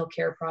 our personal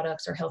care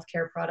products, our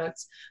healthcare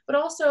products, but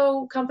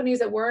also companies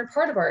that weren't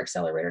part of our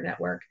Accelerator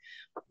network.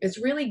 It's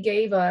really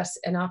gave us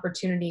an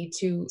opportunity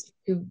to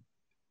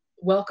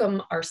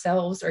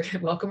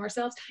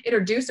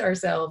introduce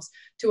ourselves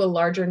to a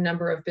larger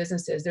number of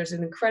businesses. There's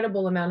an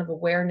incredible amount of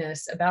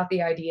awareness about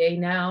the IDA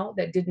now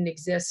that didn't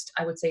exist,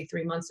 I would say,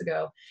 3 months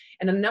ago.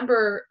 And a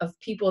number of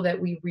people that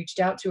we reached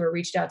out to or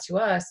reached out to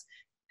us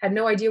had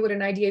no idea what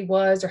an IDA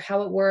was or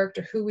how it worked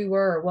or who we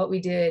were or what we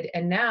did.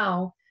 And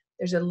now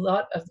there's a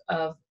lot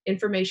of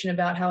information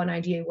about how an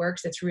IDA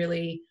works that's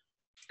really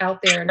out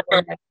there, and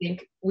I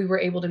think we were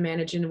able to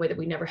manage in a way that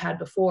we never had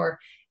before.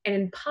 And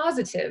in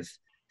positive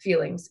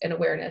feelings and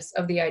awareness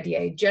of the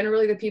IDA.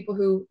 Generally, the people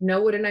who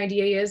know what an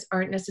IDA is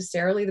aren't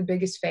necessarily the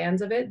biggest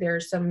fans of it. There are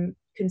some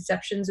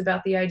conceptions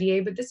about the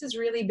IDA, but this has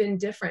really been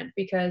different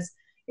because,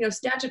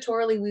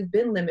 statutorily, we've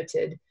been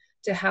limited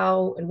to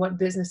how and what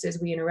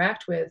businesses we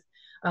interact with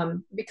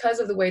because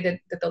of the way that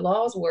the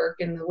laws work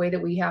and the way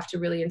that we have to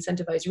really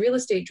incentivize real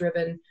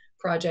estate-driven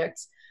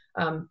projects.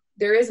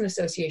 There is an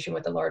association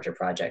with the larger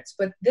projects,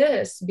 but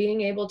this,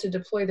 being able to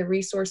deploy the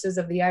resources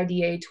of the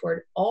IDA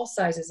toward all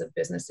sizes of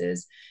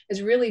businesses,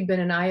 has really been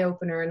an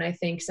eye-opener, and I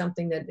think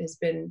something that has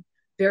been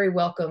very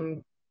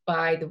welcome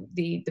by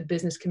the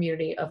business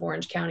community of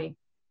Orange County.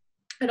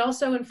 It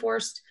also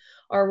enforced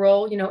our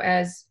role,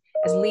 as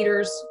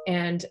leaders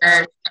and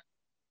I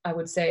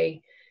would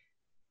say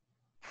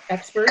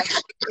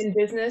experts in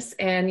business.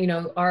 And,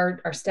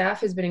 our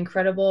staff has been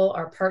incredible.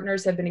 Our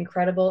partners have been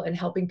incredible in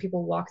helping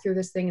people walk through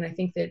this thing. And I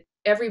think that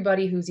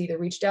everybody who's either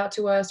reached out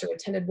to us or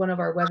attended one of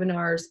our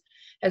webinars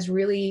has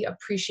really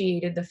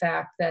appreciated the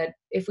fact that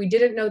if we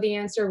didn't know the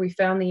answer, we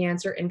found the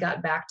answer and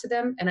got back to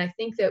them. And I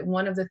think that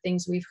one of the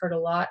things we've heard a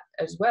lot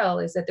as well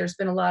is that there's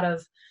been a lot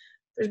of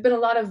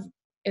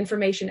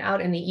information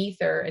out in the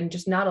ether and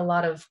just not a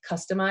lot of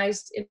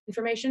customized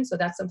information. So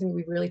that's something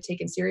we've really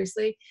taken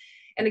seriously.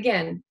 And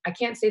again, I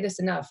can't say this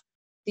enough,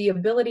 the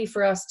ability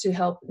for us to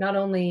help not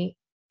only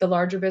the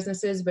larger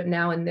businesses, but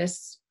now in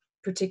this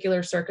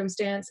particular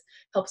circumstance,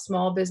 help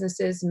small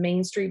businesses,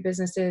 Main Street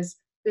businesses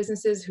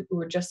who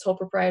are just sole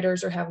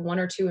proprietors or have 1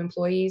 or 2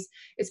 employees.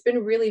 It's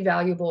been really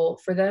valuable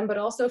for them, but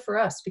also for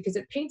us, because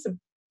it paints a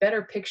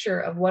better picture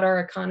of what our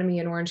economy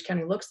in Orange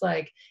County looks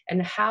like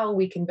and how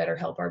we can better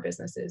help our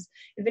businesses.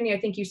 And Vinny, I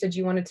think you said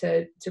you wanted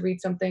to read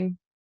something.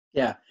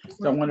 Yeah,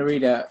 so I want to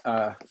read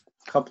a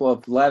couple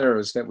of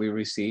letters that we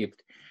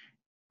received.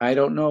 I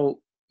don't know,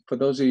 for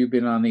those of you who've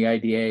been on the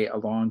IDA a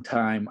long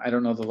time, I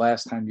don't know the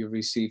last time you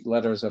received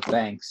letters of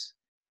thanks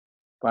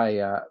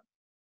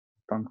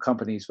from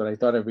companies, but I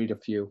thought I'd read a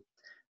few.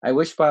 I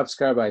wish Bob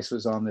Scarbice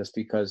was on this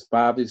because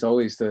Bob is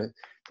always the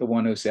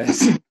one who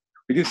says,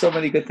 we do so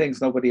many good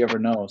things nobody ever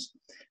knows.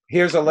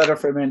 Here's a letter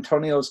from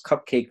Antonio's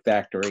Cupcake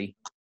Factory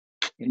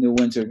in New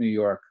Windsor, New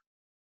York.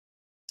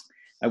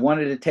 I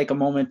wanted to take a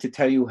moment to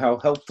tell you how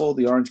helpful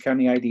the Orange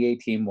County IDA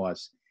team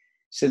was.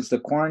 Since the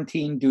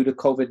quarantine due to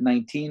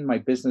COVID-19, my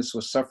business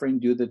was suffering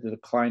due to the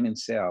decline in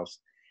sales.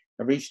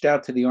 I reached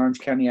out to the Orange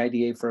County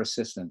IDA for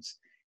assistance.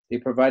 They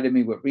provided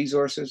me with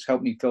resources,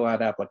 helped me fill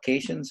out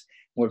applications,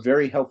 and were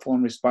very helpful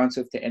and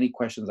responsive to any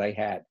questions I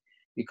had.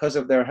 Because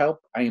of their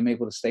help, I am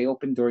able to stay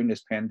open during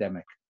this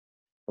pandemic.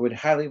 I would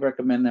highly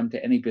recommend them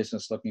to any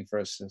business looking for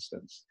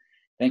assistance.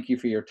 Thank you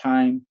for your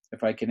time.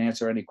 If I can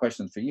answer any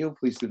questions for you,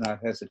 please do not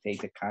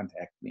hesitate to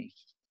contact me.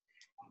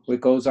 What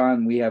goes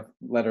on, we have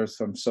letters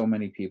from so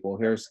many people.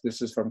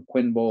 This is from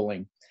Quinn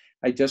Bowling.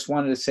 I just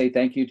wanted to say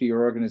thank you to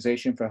your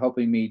organization for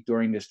helping me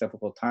during this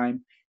difficult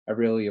time. I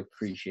really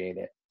appreciate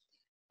it.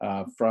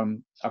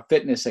 From a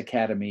fitness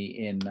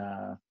academy in,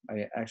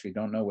 I actually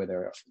don't know where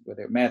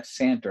they're Matt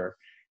Santer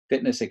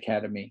Fitness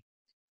Academy.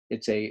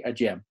 It's a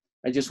gym.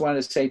 I just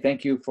wanted to say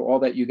thank you for all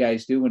that you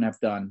guys do and have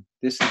done.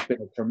 This has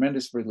been a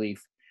tremendous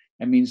relief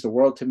and means the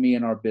world to me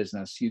and our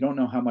business. You don't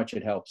know how much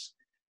it helps.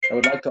 I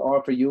would like to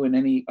offer you and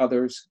any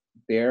others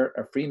there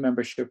a free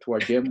membership to our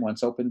gym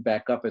once opened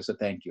back up as a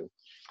thank you.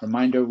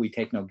 Reminder, we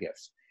take no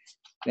gifts.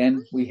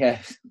 Then we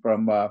have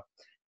from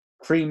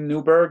Cream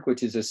Newburgh,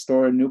 which is a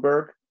store in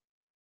Newburgh,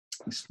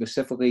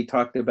 specifically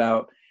talked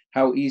about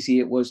how easy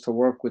it was to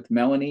work with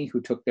Melanie,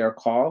 who took their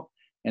call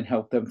and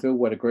helped them through.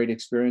 What a great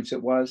experience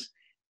it was.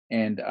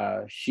 And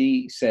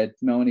she said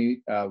Melanie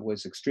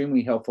was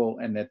extremely helpful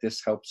and that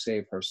this helped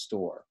save her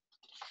store.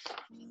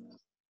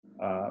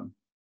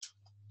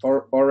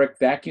 Oric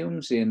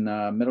Vacuums in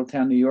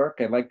Middletown, New York.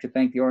 I'd like to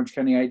thank the Orange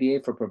County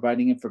IDA for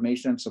providing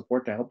information and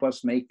support to help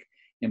us make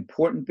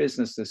important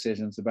business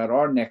decisions about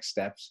our next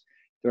steps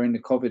during the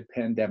COVID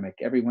pandemic.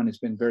 Everyone has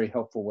been very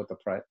helpful with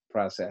the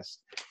process.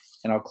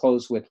 And I'll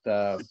close with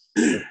the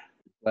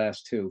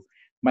last two.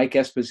 Mike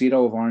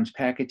Esposito of Orange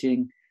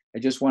Packaging. I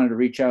just wanted to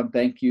reach out and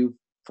thank you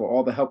for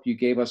all the help you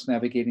gave us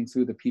navigating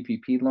through the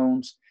PPP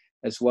loans,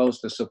 as well as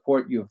the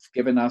support you've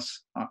given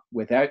us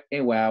without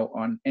AWOW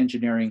on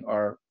engineering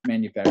our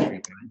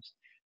manufacturing lines.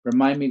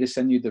 Remind me to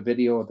send you the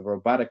video of the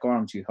robotic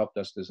arms you helped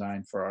us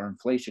design for our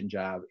inflation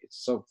job.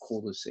 It's so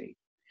cool to see.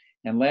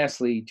 And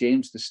lastly,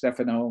 James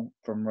DeStefano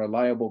from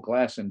Reliable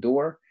Glass and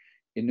Door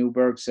in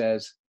Newburgh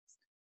says,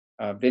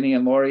 Vinny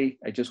and Lori,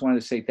 I just wanted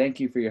to say thank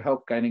you for your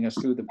help guiding us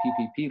through the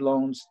PPP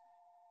loans.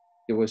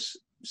 There was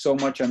so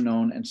much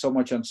unknown and so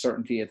much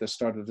uncertainty at the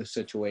start of the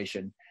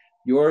situation.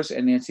 Yours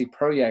and Nancy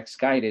Proyak's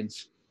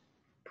guidance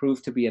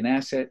proved to be an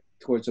asset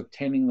towards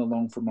obtaining the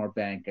loan from our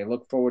bank. I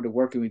look forward to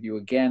working with you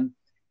again.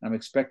 I'm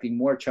expecting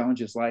more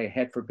challenges lie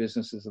ahead for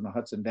businesses in the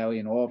Hudson Valley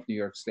and all of New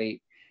York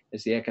State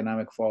as the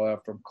economic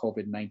fallout from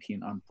COVID-19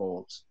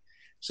 unfolds.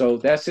 So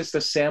that's just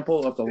a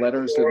sample of the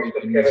letters that we've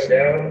been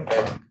receiving.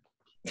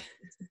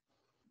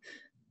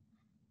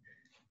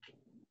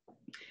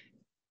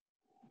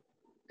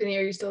 Vinny,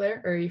 are you still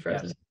there or are you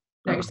frozen? Yes.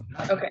 No, you're still,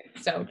 okay,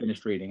 so. I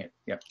finished reading it.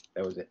 Yep,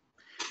 that was it.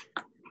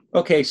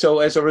 Okay,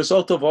 so as a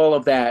result of all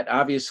of that,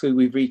 obviously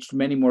we've reached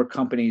many more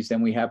companies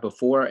than we have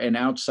before and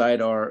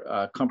outside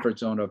our comfort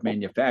zone of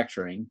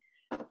manufacturing,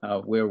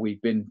 where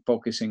we've been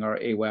focusing our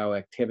AWOW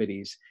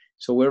activities.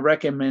 So we're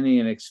recommending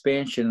an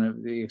expansion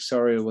of the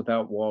Accelerated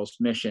Without Walls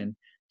mission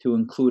to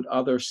include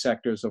other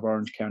sectors of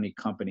Orange County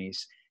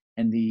companies.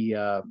 And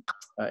the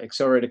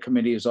Accelerated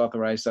Committee has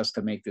authorized us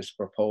to make this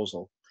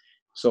proposal.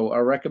 So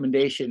our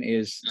recommendation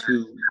is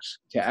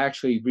to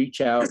actually reach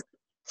out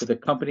to the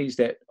companies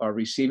that are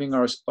receiving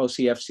our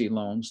OCFC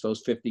loans,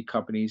 those 50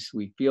 companies.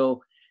 We feel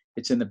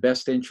it's in the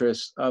best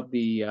interest of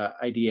the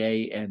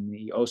IDA and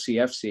the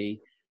OCFC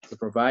to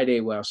provide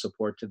AWOW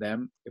support to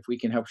them. If we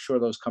can help shore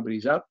those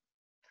companies up,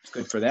 it's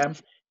good for them,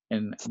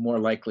 and more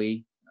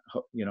likely,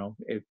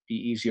 it'd be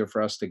easier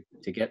for us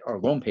to get our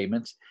loan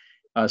payments.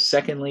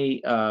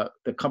 Secondly,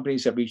 the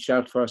companies that reached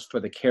out for us for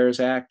the CARES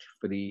Act,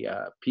 for the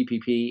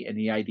PPP and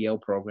the IDL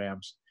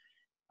programs,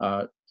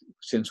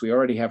 since we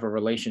already have a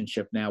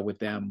relationship now with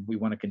them, we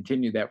want to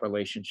continue that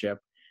relationship,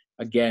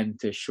 again,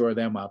 to shore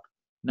them up.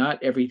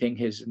 Not everything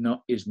is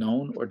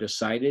known or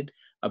decided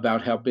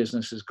about how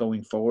business is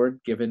going forward,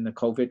 given the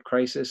COVID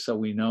crisis, so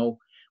we know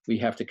we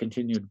have to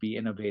continue to be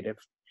innovative.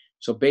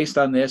 So based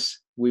on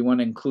this, we want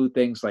to include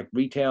things like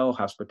retail,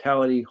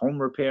 hospitality,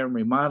 home repair and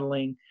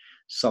remodeling,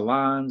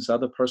 salons,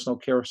 other personal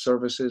care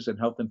services, and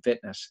health and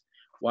fitness.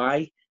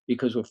 Why?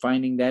 Because we're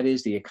finding that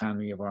is the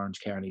economy of Orange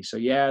County. So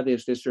yeah,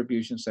 there's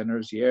distribution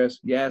centers. Yes,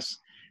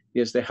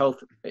 there's the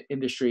health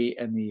industry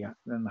and the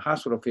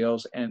hospital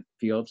fields,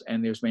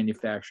 and there's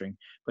manufacturing.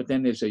 But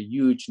then there's a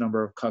huge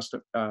number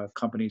of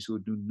companies who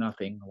do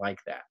nothing like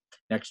that.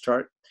 Next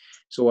chart.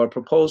 So our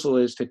proposal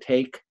is to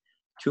take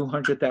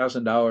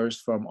 $200,000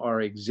 from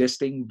our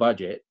existing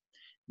budget,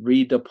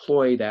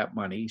 redeploy that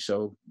money,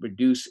 so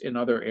reduce in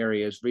other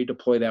areas,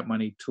 redeploy that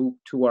money to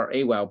our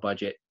AWOW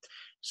budget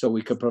so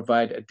we could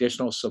provide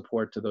additional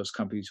support to those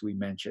companies we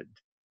mentioned.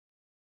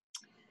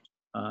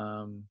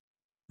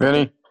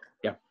 Vinny?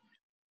 Yeah.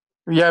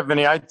 Yeah,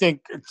 Vinny, I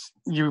think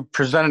you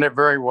presented it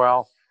very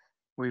well.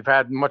 We've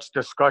had much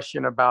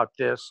discussion about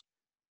this,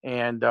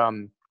 and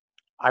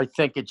I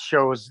think it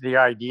shows the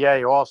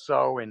IDA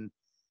also and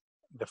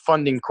the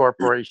funding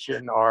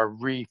corporation are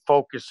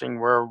refocusing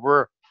where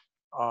we're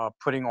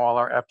putting all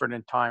our effort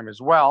and time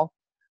as well,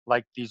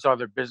 like these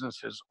other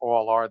businesses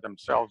all are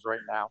themselves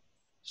right now.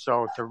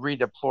 So to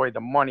redeploy the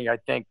money, I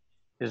think,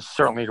 is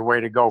certainly the way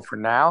to go for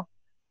now.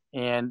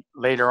 And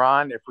later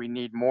on, if we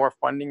need more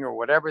funding or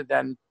whatever,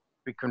 then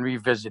we can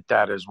revisit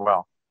that as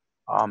well.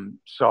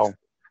 So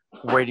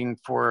waiting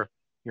for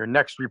your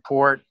next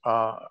report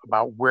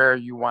about where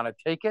you want to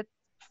take it.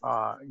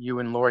 You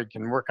and Lori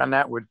can work on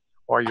that with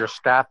all your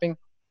staffing.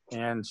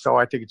 And so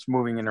I think it's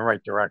moving in the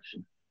right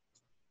direction.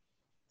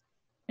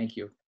 Thank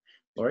you.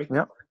 Lori?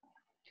 Yep.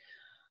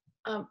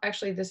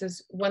 Actually, this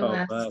is one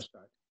last.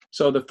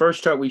 So the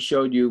first chart we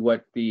showed you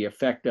what the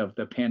effect of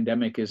the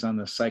pandemic is on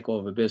the cycle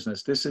of a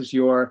business. This is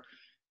your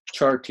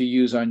chart to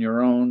use on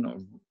your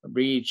own.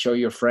 Read, show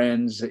your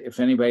friends. If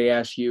anybody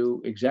asks you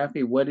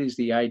exactly what is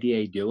the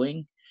IDA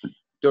doing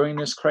during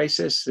this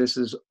crisis, this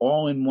is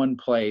all in one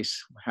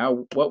place.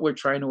 What we're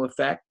trying to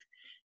affect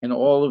and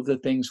all of the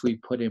things we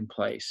put in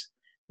place,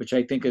 which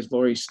I think as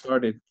Lori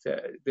started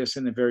this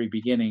in the very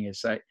beginning, is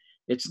that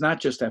it's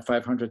not just that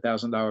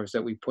 $500,000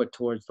 that we put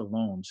towards the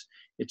loans.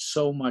 It's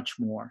so much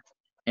more.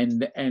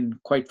 And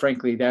quite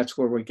frankly, that's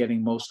where we're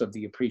getting most of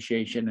the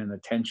appreciation and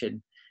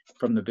attention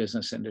from the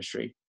business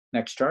industry.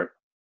 Next chart,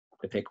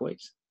 the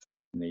takeaways.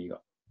 And there you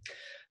go.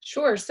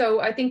 Sure.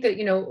 So I think that,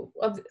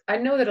 I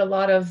know that a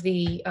lot of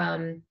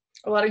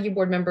you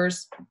board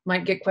members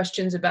might get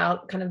questions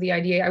about kind of the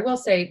IDA. I will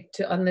say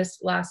on this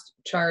last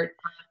chart,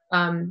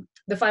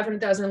 the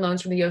 500,000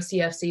 loans from the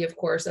OCFC, of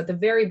course, at the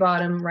very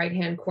bottom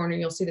right-hand corner,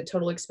 you'll see the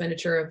total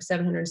expenditure of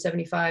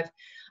 775.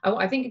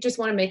 I think I just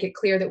want to make it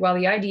clear that while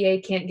the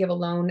IDA can't give a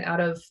loan out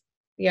of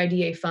the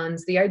IDA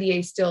funds, the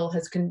IDA still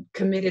has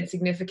committed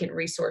significant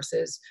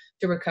resources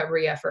to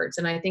recovery efforts.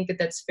 And I think that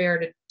that's fair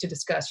to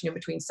discuss,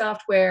 between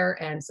software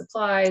and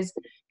supplies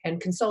and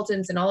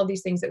consultants and all of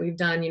these things that we've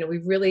done.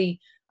 We've really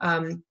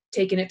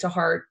taken it to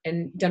heart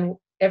and done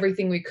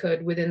everything we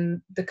could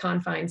within the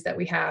confines that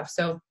we have.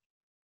 So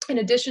in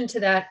addition to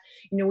that,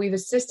 we've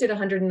assisted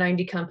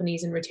 190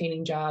 companies in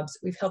retaining jobs.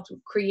 We've helped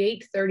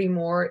create 30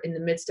 more in the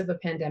midst of a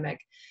pandemic.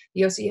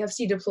 The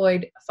OCFC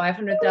deployed a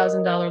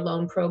 $500,000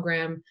 loan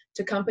program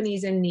to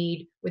companies in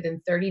need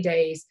within 30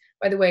 days.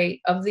 By the way,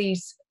 of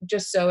these,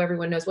 just so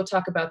everyone knows, we'll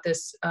talk about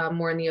this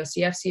more in the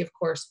OCFC, of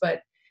course,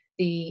 but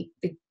the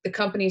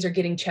companies are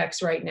getting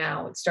checks right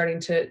now. It's starting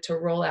to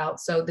roll out.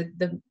 So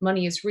the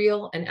money is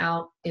real and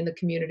out in the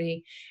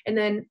community. And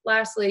then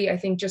lastly, I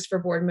think just for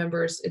board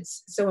members,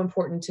 it's so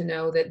important to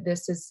know that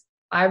this is,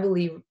 I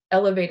believe,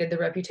 elevated the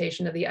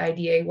reputation of the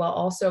IDA while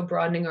also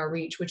broadening our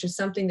reach, which is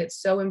something that's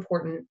so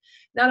important,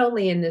 not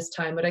only in this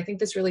time, but I think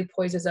this really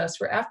poises us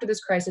for after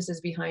this crisis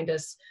is behind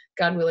us,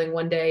 God willing,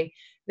 one day,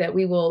 that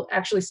we will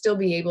actually still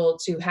be able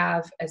to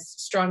have as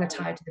strong a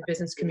tie to the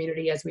business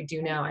community as we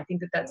do now. I think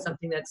that that's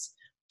something that's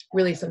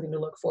really something to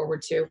look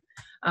forward to.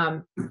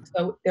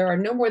 So there are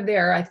no more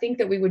there. I think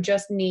that we would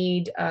just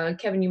need,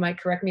 Kevin, you might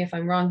correct me if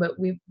I'm wrong, but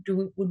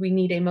would we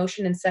need a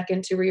motion and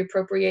second to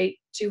reappropriate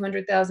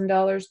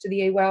 $200,000 to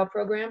the AWOW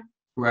program?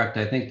 Correct.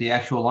 I think the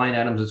actual line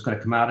items that's going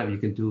to come out of you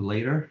can do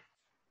later.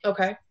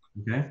 Okay.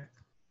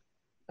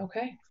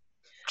 Okay.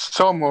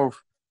 So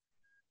move.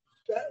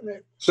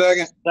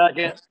 Second.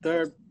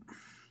 Third.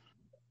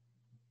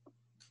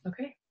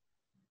 Okay.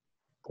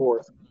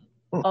 Fourth.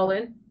 All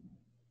in?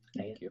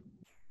 Thank you.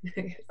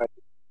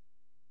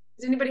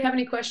 Does anybody have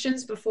any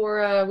questions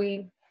before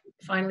we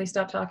finally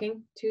stop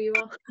talking to you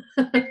all?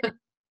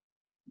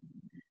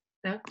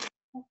 No?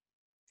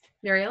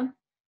 Mary Ellen,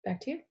 back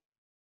to you.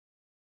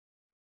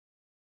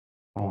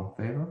 All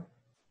in favor?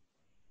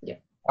 Yeah.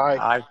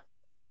 Aye.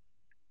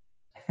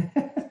 I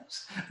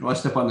want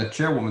to step on the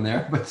chairwoman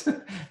there, but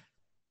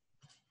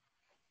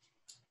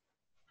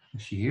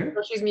is she here?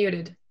 Oh, she's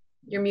muted.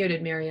 You're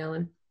muted, Mary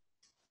Ellen.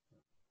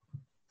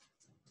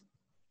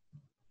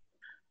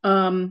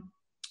 There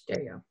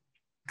you go.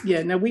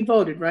 Yeah, no, we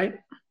voted, right?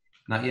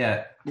 Not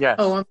yet. Yes.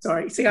 Oh, I'm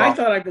sorry. See, I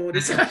thought I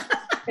voted.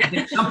 I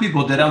think some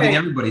people did. I don't think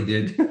everybody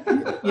did.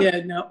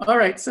 Yeah, no. All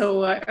right.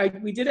 So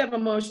we did have a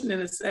motion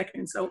in a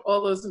second. So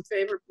all those in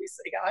favor, please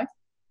say aye.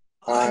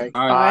 Aye.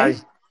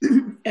 Aye.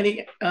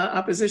 Any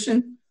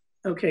opposition?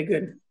 Okay,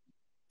 good.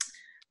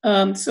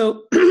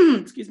 So,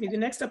 excuse me, the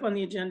next up on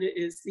the agenda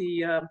is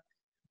the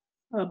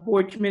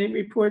board committee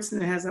reports,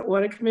 and it has an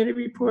audit committee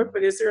report,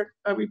 but is there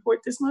a report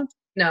this month?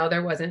 No,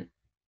 there wasn't.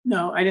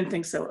 No, I didn't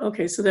think so.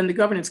 Okay, so then the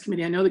governance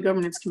committee, I know the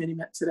governance committee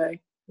met today.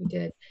 We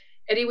did.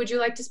 Eddie, would you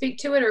like to speak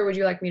to it, or would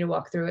you like me to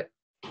walk through it?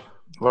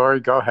 Lori,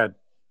 go ahead.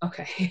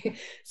 Okay.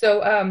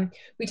 So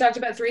we talked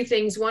about three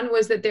things. One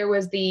was that there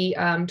was the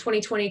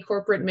 2020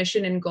 corporate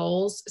mission and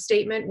goals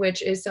statement,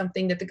 which is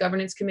something that the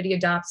governance committee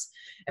adopts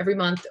every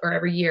month or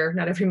every year,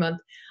 not every month.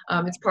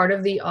 It's part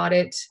of the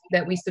audit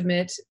that we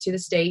submit to the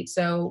state.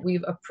 So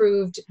we've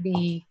approved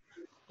the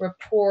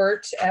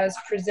report as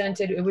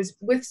presented. It was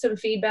with some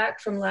feedback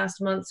from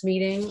last month's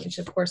meeting, which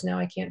of course now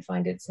I can't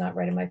find it. It's not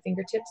right at my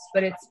fingertips,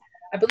 but it's,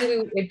 I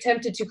believe we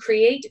attempted to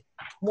create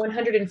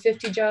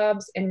 150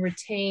 jobs and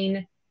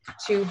retain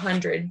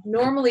 200.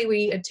 Normally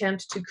we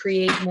attempt to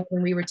create more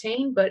than we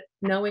retain, but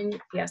knowing,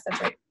 yes,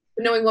 that's right.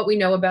 But knowing what we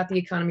know about the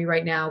economy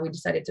right now, we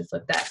decided to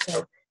flip that.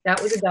 So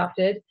that was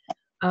adopted.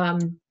 I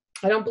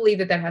don't believe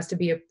that has to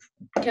be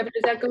Kevin,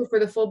 does that go for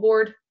the full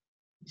board?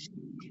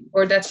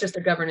 Or that's just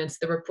the governance,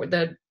 the report,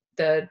 the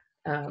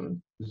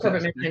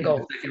corporate mission and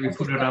goals. Can we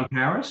put it on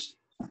Paris?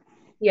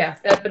 Yeah,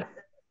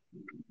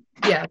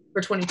 yeah,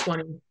 for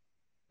 2020.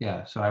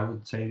 Yeah, so I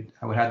would say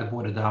I would have the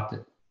board adopt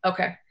it.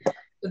 Okay.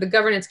 So the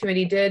governance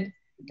committee did,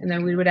 and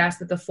then we would ask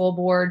that the full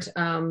board,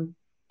 at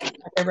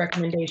their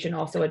recommendation,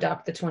 also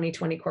adopt the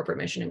 2020 corporate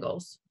mission and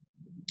goals.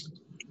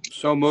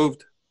 So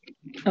moved.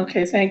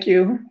 Okay, thank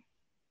you.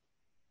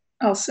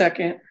 I'll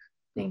second.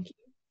 Thank you.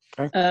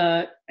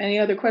 Any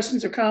other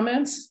questions or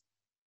comments?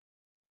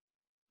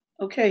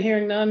 Okay,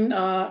 hearing none.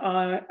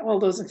 All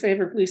those in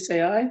favor, please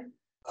say aye.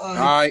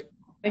 Aye.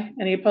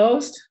 Any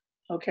opposed?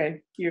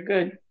 Okay, you're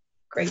good.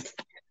 Great.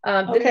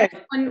 Okay.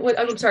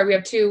 I'm sorry, we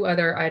have two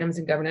other items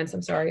in governance.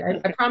 I'm sorry.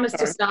 I promised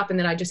to stop and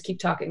then I just keep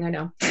talking, I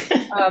know.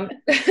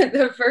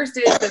 The first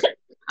is that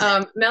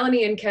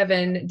Melanie and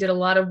Kevin did a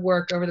lot of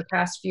work over the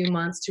past few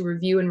months to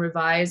review and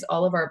revise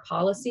all of our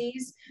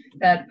policies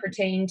that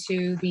pertain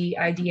to the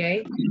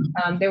IDA.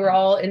 They were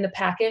all in the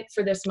packet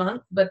for this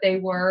month, but they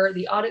were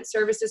the audit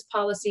services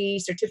policy,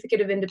 certificate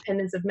of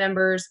independence of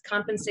members,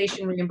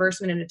 compensation,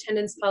 reimbursement, and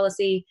attendance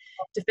policy,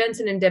 defense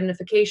and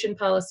indemnification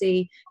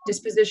policy,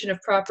 disposition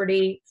of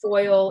property,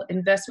 FOIL,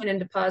 investment and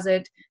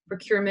deposit,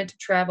 procurement,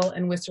 travel,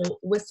 and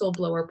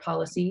whistleblower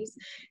policies.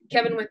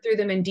 Kevin went through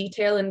them in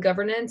detail in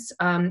governance,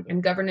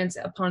 and governance,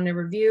 upon a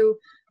review,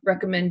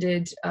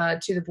 recommended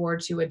to the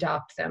board to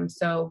adopt them.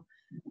 So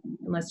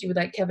unless you would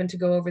like Kevin to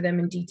go over them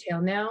in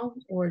detail now,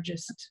 or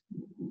just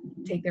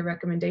take their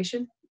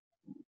recommendation,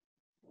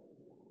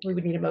 we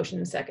would need a motion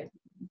and a second.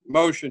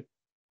 Motion.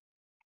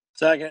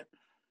 Second.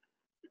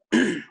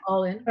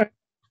 All in?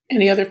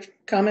 Any other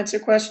comments or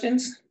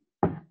questions?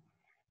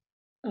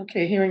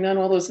 Okay, hearing none.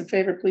 All those in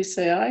favor, please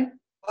say aye.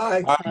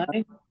 Aye.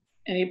 Aye.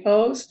 Any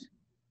opposed?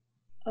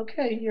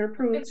 Okay, you're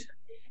approved.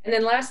 And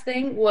then last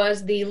thing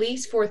was the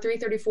lease for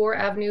 334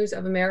 Avenue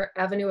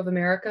of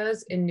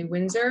Americas in New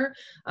Windsor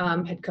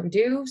had come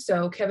due.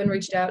 So Kevin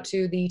reached out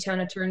to the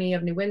town attorney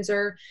of New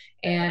Windsor,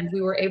 and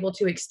we were able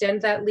to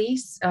extend that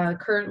lease.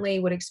 Currently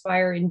would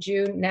expire in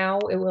June. Now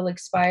it will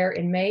expire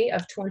in May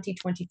of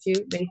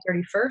 2022, May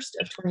 31st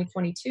of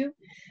 2022.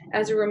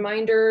 As a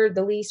reminder,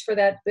 the lease for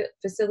that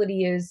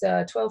facility is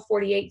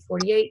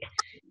 $1248.48,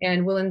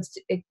 and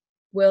it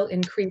will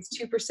increase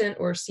 2%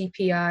 or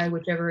CPI,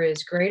 whichever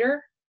is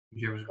greater.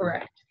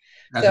 Correct.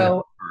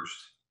 So,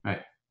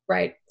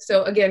 right.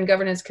 So again,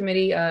 governance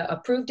committee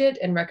approved it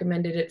and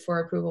recommended it for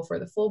approval for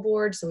the full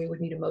board. So we would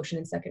need a motion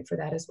and second for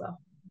that as well.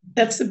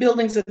 That's the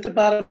buildings at the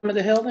bottom of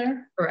the hill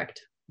there? Correct.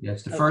 Yeah,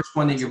 it's the first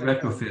one that you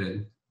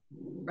retrofitted.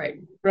 Right.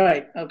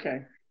 Right,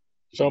 okay.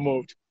 So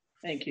moved.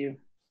 Thank you.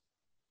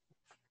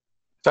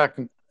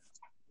 Second.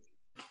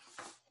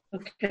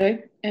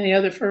 Okay, any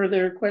other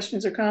further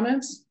questions or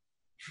comments?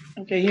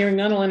 Okay, hearing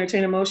none, I'll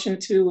entertain a motion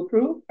to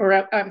approve,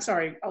 or I'm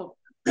sorry, all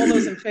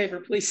those in favor,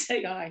 please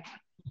say aye.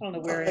 I don't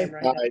know where I am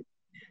right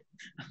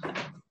now.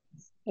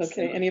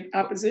 Okay, any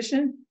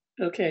opposition?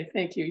 Okay,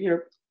 thank you.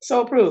 You're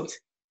so approved.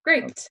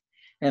 Great.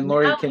 And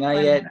Lori, can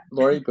I add,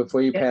 Lori,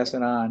 before you pass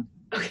it on,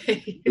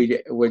 Okay.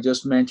 we're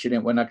just mentioning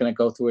it, we're not going to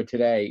go through it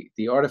today.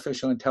 The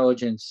artificial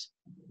intelligence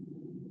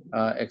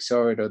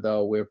accelerator,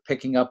 though, we're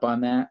picking up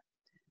on that.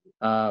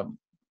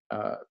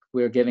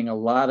 We're getting a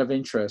lot of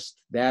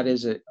interest. That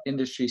is an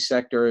industry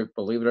sector,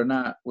 believe it or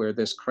not, where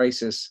this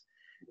crisis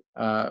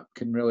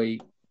can really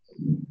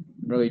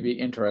be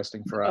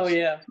interesting for us. Oh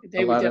yeah,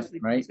 they would definitely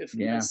right? benefit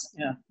from Yeah. this.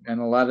 Yeah. And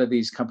a lot of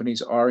these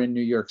companies are in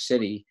New York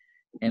City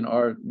and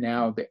are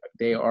now,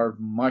 they are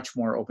much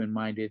more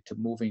open-minded to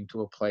moving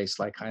to a place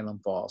like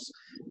Highland Falls.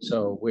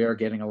 So we are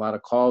getting a lot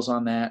of calls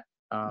on that.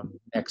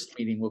 Next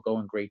meeting will go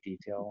in great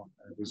detail.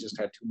 We just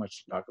had too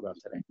much to talk about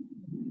today.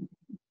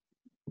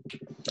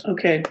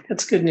 Okay,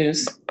 that's good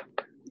news.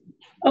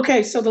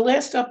 Okay, so the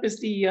last up is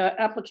the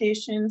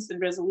applications and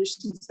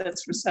resolutions.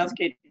 That's for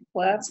Southgate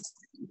Flats.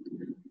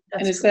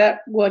 And is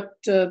that what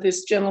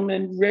this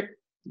gentleman, Rick,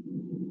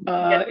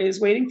 is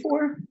waiting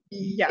for?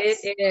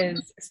 Yes. It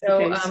is.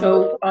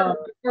 So, Okay,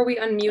 before we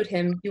unmute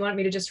him, do you want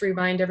me to just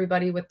remind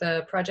everybody what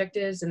the project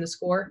is and the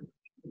score?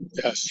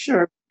 Yes.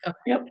 Sure. Okay.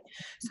 Yep.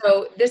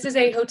 So this is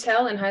a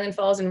hotel in Highland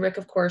Falls, and Rick,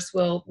 of course,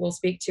 will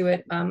speak to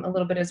it a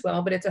little bit as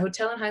well. But it's a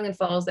hotel in Highland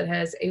Falls that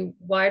has a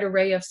wide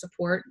array of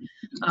support.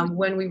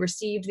 When we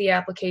received the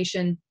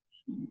application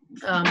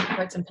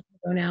quite some time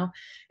ago now,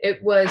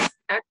 it was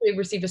actually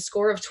received a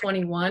score of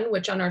 21,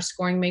 which on our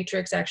scoring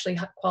matrix actually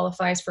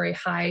qualifies for a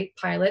high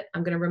pilot.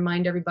 I'm going to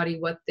remind everybody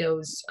what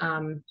those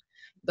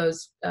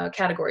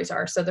categories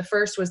are. So the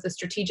first was the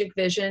strategic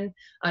vision,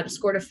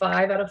 scored a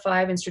 5 out of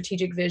 5 in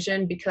strategic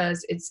vision,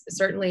 because it's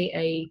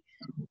certainly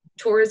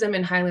tourism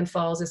in Highland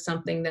Falls is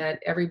something that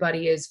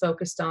everybody is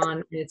focused on.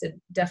 And it's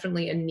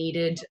definitely a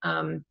needed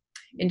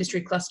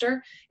industry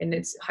cluster, and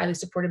it's highly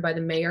supported by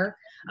the mayor.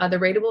 The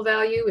rateable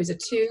value is a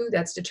 2.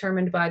 That's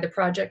determined by the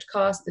project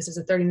cost. This is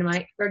a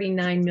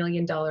 $39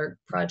 million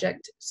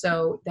project.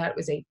 So that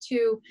was a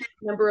 2.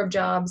 Number of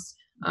jobs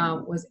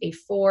was a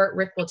 4.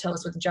 Rick will tell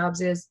us what the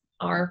jobs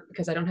are,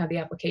 because I don't have the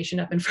application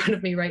up in front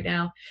of me right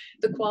now.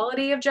 The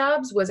quality of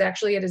jobs was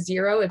actually at a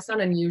 0. It's not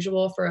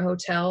unusual for a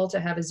hotel to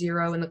have a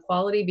 0 in the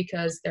quality,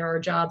 because there are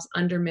jobs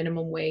under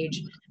minimum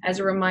wage. As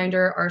a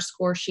reminder, our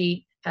score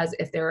sheet has,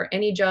 if there are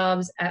any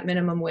jobs at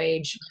minimum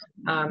wage,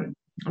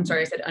 I'm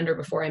sorry, I said under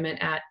before, I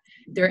meant at.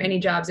 If there are any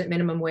jobs at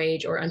minimum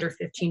wage or under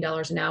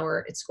 $15 an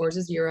hour, it scores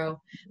a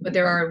 0, but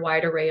there are a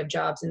wide array of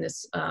jobs in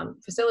this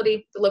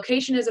facility. The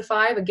location is a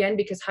 5, again,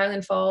 because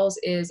Highland Falls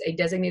is a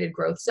designated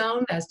growth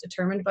zone as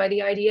determined by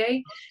the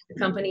IDA. The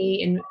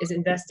company is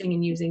investing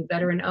in using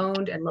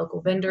veteran-owned and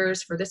local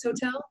vendors for this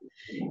hotel.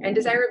 And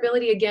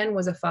desirability, again,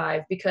 was a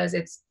 5 because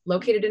it's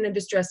located in a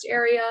distressed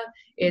area,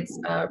 it's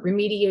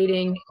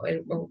remediating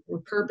or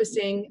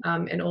repurposing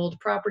an old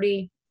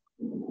property.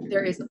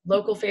 There is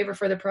local favor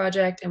for the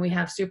project, and we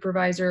have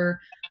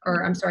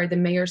the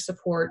mayor's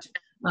support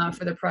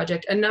for the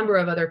project. A number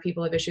of other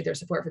people have issued their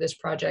support for this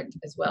project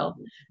as well.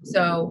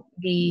 So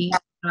the,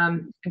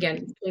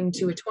 again, between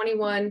to a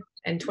 21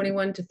 and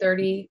 21 to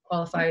 30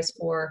 qualifies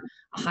for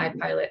a high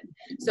pilot.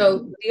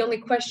 So the only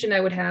question I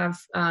would have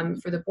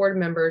for the board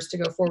members to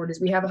go forward is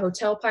we have a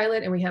hotel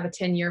pilot and we have a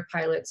 10-year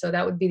pilot. So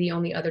that would be the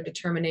only other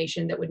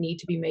determination that would need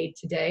to be made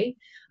today.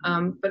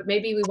 But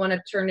maybe we want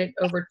to turn it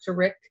over to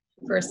Rick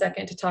for a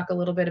second to talk a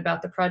little bit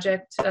about the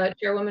project.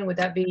 Chairwoman, would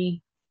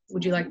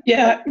you like?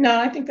 Yeah, no,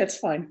 I think that's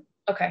fine.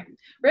 Okay.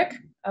 Rick,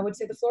 I would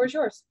say the floor is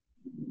yours.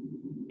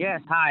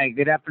 Yes, hi,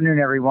 good afternoon,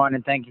 everyone,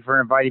 and thank you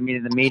for inviting me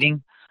to the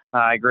meeting.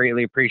 I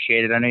greatly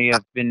appreciate it. I know you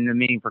have been in the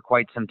meeting for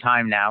quite some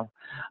time now.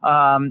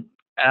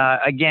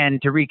 Again,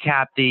 to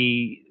recap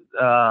the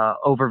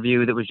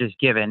overview that was just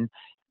given,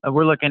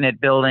 we're looking at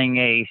building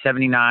a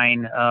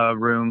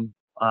 79-room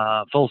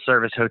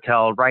full-service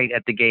hotel right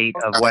at the gate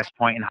of West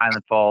Point in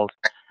Highland Falls,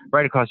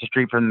 right across the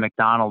street from the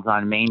McDonald's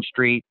on Main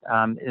Street.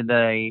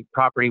 The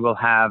property will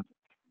have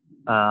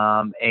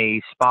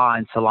a spa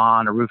and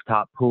salon, a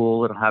rooftop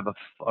pool. It'll have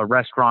a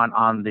restaurant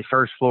on the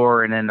first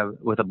floor, and then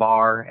with a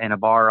bar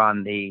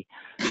on the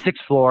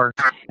 6th floor.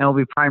 And it'll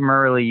be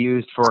primarily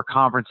used for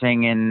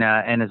conferencing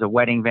and as a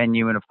wedding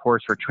venue, and of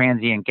course for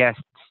transient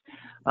guests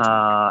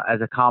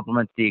as a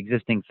complement to the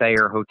existing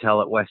Thayer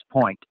Hotel at West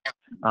Point.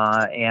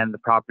 And the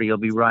property will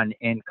be run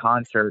in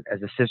concert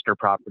as a sister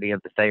property of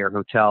the Thayer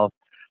Hotel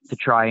to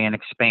try and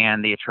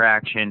expand the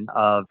attraction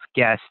of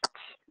guests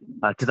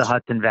to the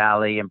Hudson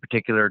Valley, in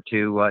particular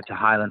to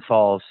Highland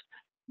Falls,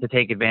 to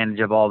take advantage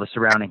of all the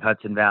surrounding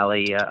Hudson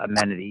Valley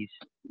amenities.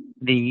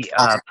 The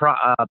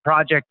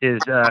project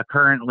is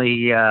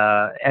currently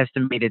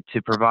estimated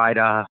to provide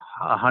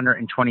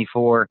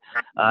 124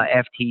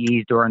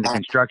 FTEs during the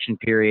construction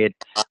period,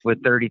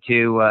 with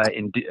 32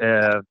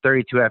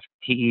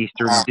 FTEs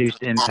through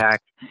reduced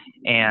impact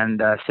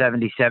and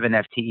 77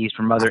 FTEs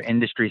from other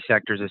industry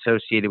sectors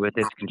associated with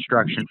its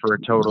construction, for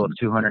a total of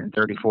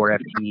 234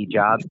 FTE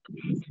jobs.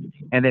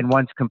 And then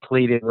once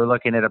completed, we're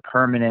looking at a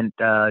permanent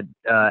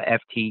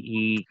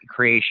FTE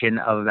creation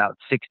of about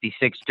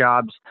 66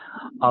 jobs,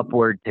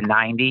 upward to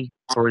 90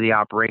 for the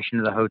operation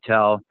of the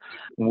hotel,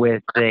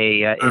 with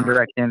a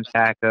indirect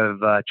impact of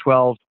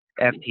 12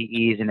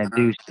 FTEs and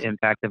induced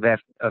impact of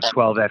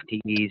 12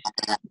 FTEs,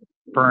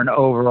 for an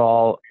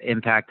overall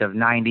impact of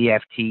 90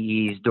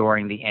 FTEs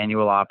during the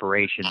annual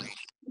operation.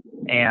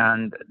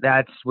 And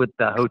that's with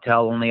the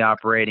hotel only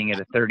operating at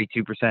a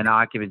 32%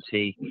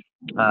 occupancy.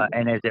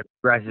 And as it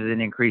progresses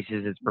and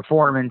increases its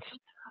performance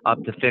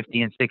up to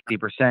 50 and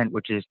 60%,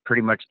 which is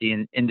pretty much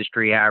the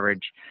industry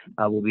average,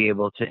 we'll be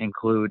able to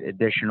include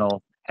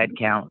additional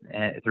headcount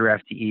through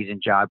FTEs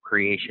and job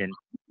creation.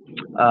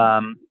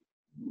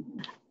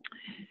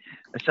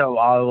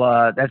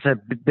 So that's a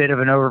bit of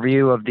an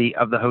overview of the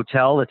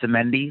hotel, its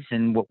amenities,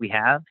 and what we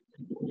have,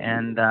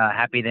 and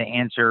happy to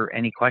answer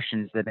any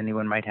questions that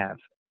anyone might have.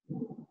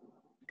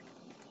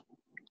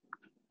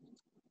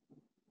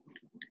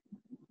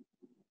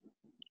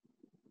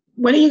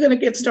 When are you going to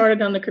get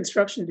started on the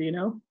construction? Do you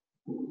know?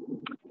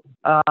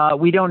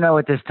 We don't know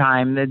at this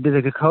time.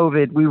 The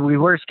COVID, we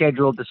were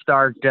scheduled to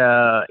start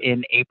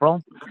in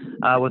April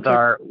with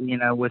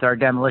our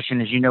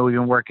demolition. As you know, we've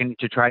been working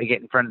to try to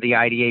get in front of the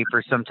IDA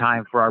for some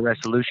time for our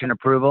resolution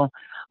approval.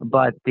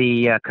 But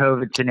the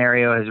COVID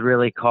scenario has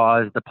really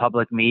caused the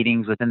public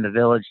meetings within the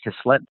village to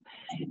slip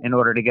in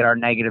order to get our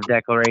negative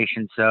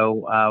declaration.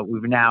 So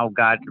we've now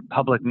got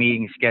public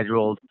meetings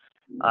scheduled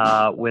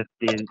with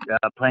the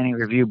Planning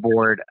Review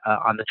Board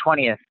on the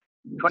 21st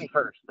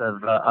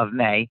of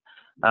May.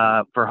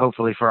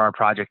 Hopefully for our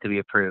project to be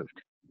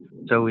approved.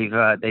 So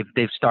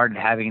they've started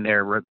having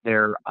their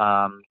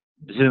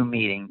Zoom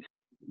meetings.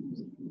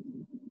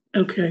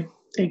 Okay,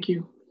 thank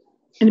you.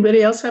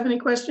 Anybody else have any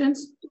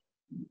questions?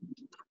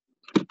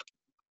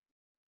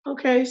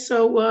 Okay,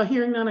 so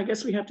hearing none, I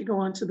guess we have to go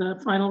on to the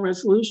final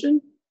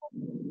resolution.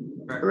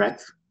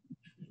 Correct?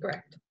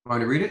 Correct.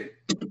 Want to read it?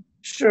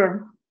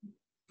 Sure.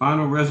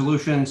 Final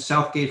resolution,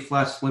 Southgate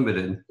Flats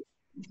Limited.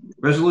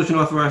 Resolution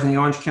authorizing the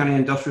Orange County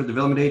Industrial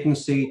Development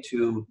Agency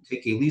to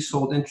take a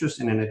leasehold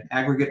interest in an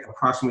aggregate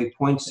approximately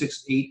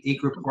 0.68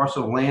 acre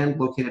parcel of land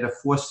located at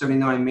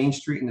 479 Main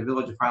Street in the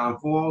village of Highland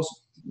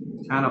Falls,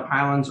 town of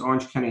Highlands,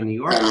 Orange County, New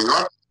York.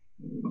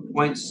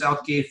 Appoint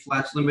Southgate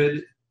Flats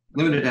Limited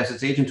as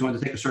its agent to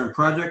undertake a certain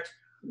project.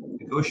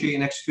 Negotiate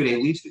and execute a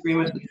lease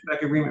agreement,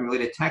 leaseback agreement, and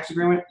related tax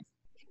agreement.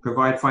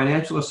 provide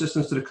financial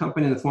assistance to the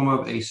company in the form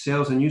of a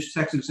sales and use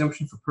tax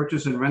exemption for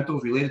purchase and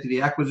rentals related to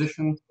the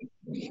acquisition,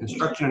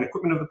 construction, and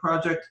equipment of the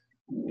project.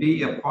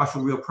 B, a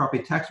partial real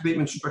property tax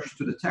abatement structured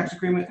to the tax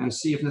agreement. And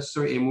C, if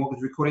necessary, a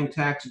mortgage recording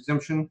tax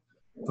exemption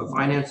for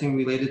financing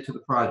related to the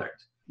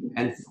project.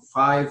 And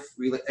 5,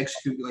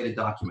 execute related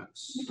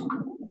documents.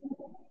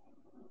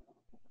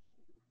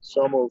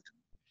 So moved.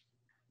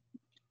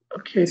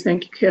 Okay,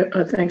 thank you,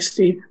 thanks,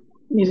 Steve.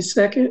 Need a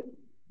second?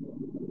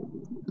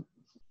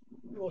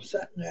 We'll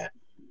second that.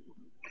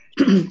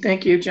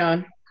 Thank you,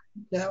 John.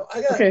 Now,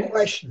 I got Okay. a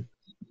question.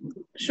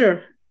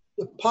 Sure.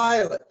 The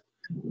pilot,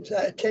 is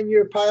that a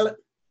 10-year pilot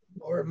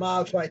or a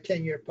modified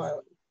 10-year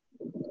pilot?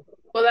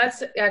 Well,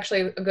 that's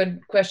actually a good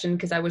question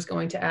because I was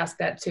going to ask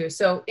that too.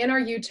 So in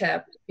our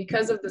UTEP,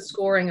 because of the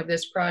scoring of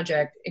this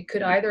project, it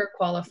could either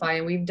qualify,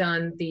 and we've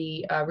done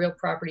the real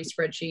property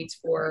spreadsheets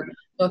for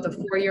both a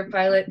 4-year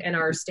pilot and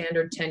our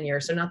standard 10-year.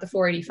 So not the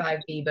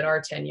 485B, but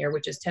our 10-year,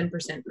 which is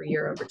 10% per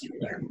year over 10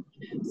 years.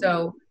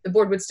 So the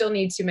board would still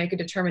need to make a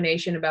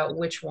determination about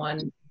which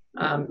one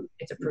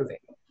it's approving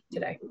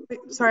today.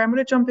 Sorry, I'm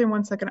going to jump in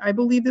 1 second. I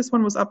believe this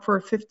one was up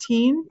for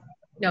 15.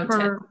 No,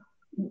 10.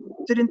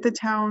 Didn't the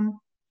town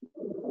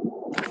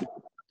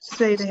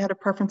say they had a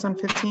preference on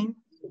 15?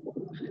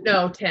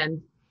 No,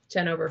 10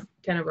 over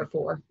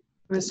 4.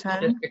 It was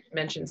 10? District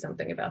mentioned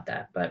something about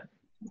that, but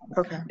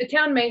okay. The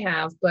town may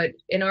have, but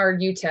in our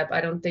UTEP,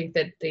 I don't think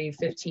that the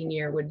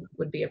 15-year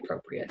would be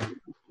appropriate.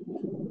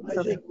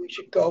 I think we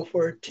should go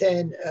for a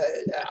 10,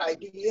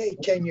 IDA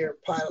 10-year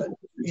pilot,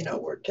 you know,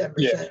 where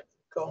 10%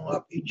 going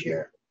up each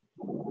year.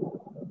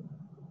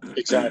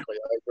 Exactly.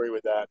 I agree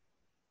with that.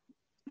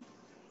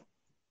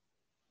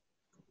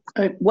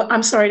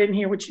 I'm sorry, I didn't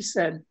hear what you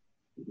said.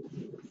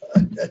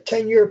 A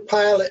 10-year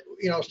pilot,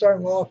 you know,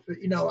 starting off,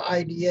 you know,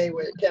 IDA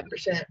with 10%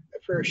 the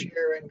first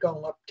year and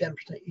going up 10%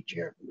 each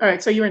year. All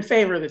right, so you're in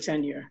favor of the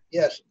 10-year?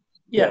 Yes.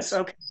 Yes,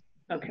 okay.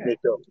 Okay. Me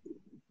too.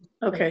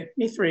 Okay,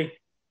 me 3.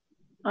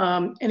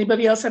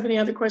 Anybody else have any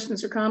other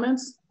questions or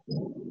comments?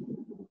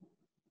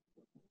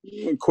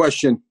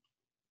 Question.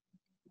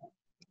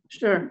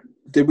 Sure.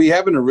 Did we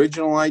have an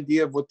original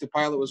idea of what the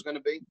pilot was going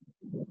to be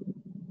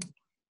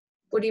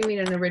What do you mean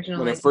an original?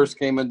 when it idea? first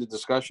came into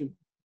discussion?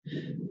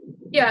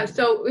 Yeah,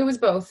 so it was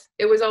both.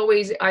 It was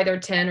always either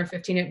 10 or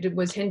 15. It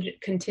was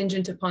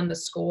contingent upon the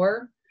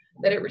score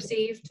that it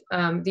received.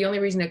 The only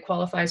reason it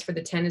qualifies for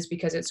the 10 is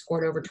because it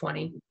scored over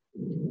 20.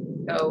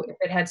 So if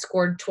it had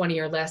scored 20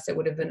 or less, it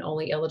would have been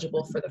only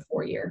eligible for the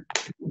 4-year.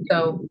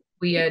 So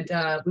we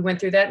went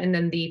through that, and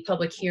then the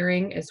public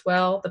hearing as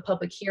well. The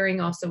public hearing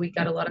also, we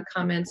got a lot of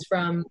comments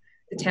from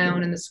the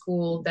town and the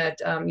school that,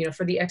 you know,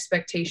 for the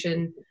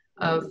expectation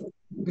of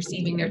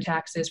receiving their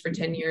taxes for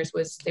 10 years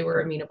was they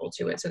were amenable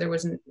to it. So there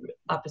wasn't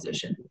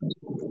opposition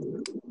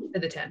to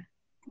the 10.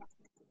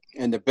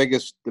 And the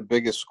biggest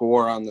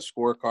score on the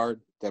scorecard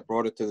that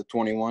brought it to the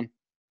 21?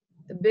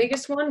 The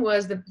biggest one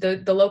was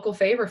the local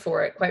favor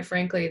for it, quite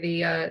frankly,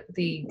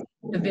 the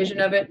vision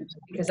of it,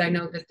 because I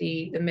know that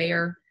the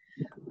mayor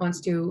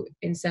wants to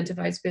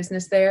incentivize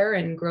business there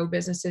and grow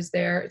businesses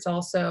there. It's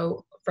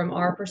also, from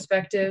our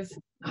perspective,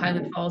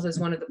 Highland Falls is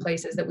one of the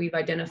places that we've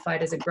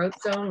identified as a growth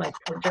zone, like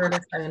Port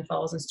Jervis, Highland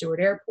Falls, and Stewart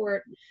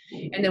Airport.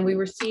 And then we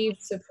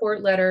received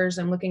support letters,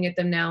 I'm looking at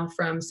them now,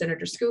 from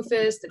Senator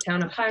Skoufis, the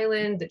town of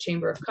Highland, the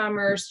Chamber of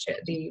Commerce,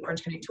 the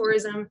Orange County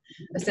Tourism,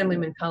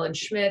 Assemblyman Colin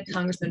Schmidt,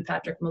 Congressman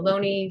Patrick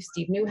Maloney,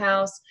 Steve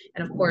Newhouse,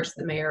 and of course,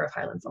 the mayor of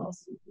Highland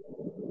Falls.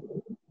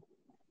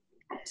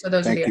 So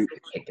those are the ones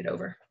that kicked it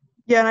over.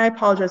 Yeah, and I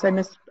apologize. I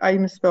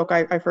misspoke.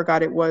 I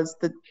forgot it was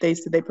that they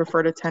said they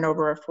preferred a 10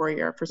 over a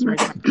 4-year for some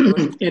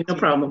reason. Yeah, no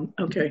problem.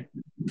 Okay.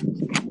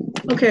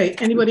 Okay,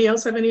 anybody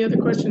else have any other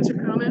questions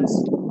or comments?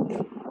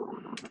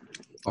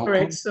 All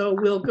right, so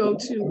we'll go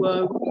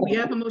to, we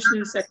have a motion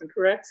in a second,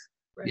 correct?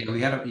 Yeah, we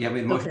had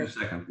a motion in a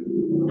second.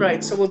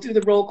 Right, so we'll do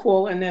the roll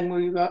call and then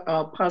we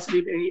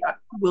possibly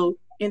will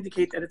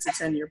indicate that it's a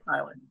 10-year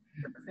pilot.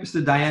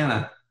 Mr.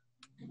 Diana.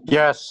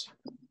 Yes.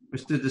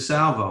 Mr.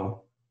 DeSalvo.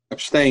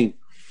 Abstain.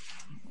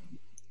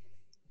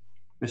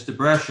 Mr.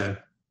 Brescia.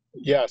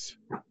 Yes.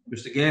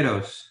 Mr.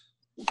 Gatos.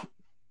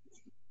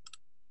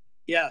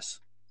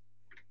 Yes.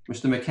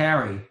 Mr.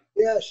 McCary.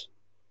 Yes.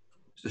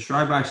 Mr.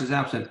 Schreibox is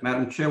absent.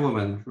 Madam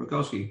Chairwoman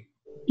Rogowski.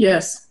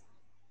 Yes.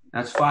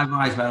 That's 5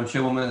 ayes, Madam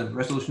Chairwoman. The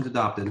resolution is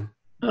adopted.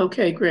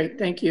 Okay, great.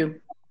 Thank you.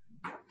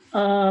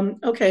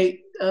 Okay,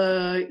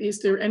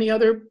 is there any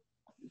other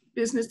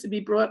business to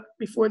be brought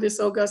before this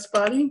august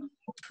body?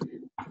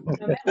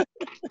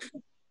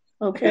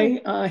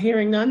 Okay,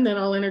 hearing none, then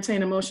I'll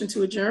entertain a motion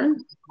to adjourn.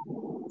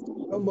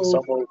 So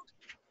moved.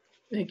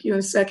 Thank you. In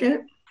a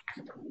second.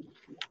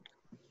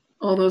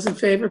 All those in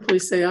favor,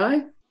 please say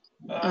aye.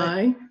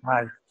 Aye.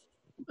 Aye.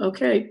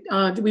 Okay,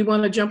 do we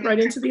want to jump right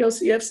into the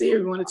OCFC or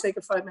do we want to take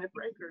a 5-minute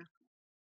break? Or?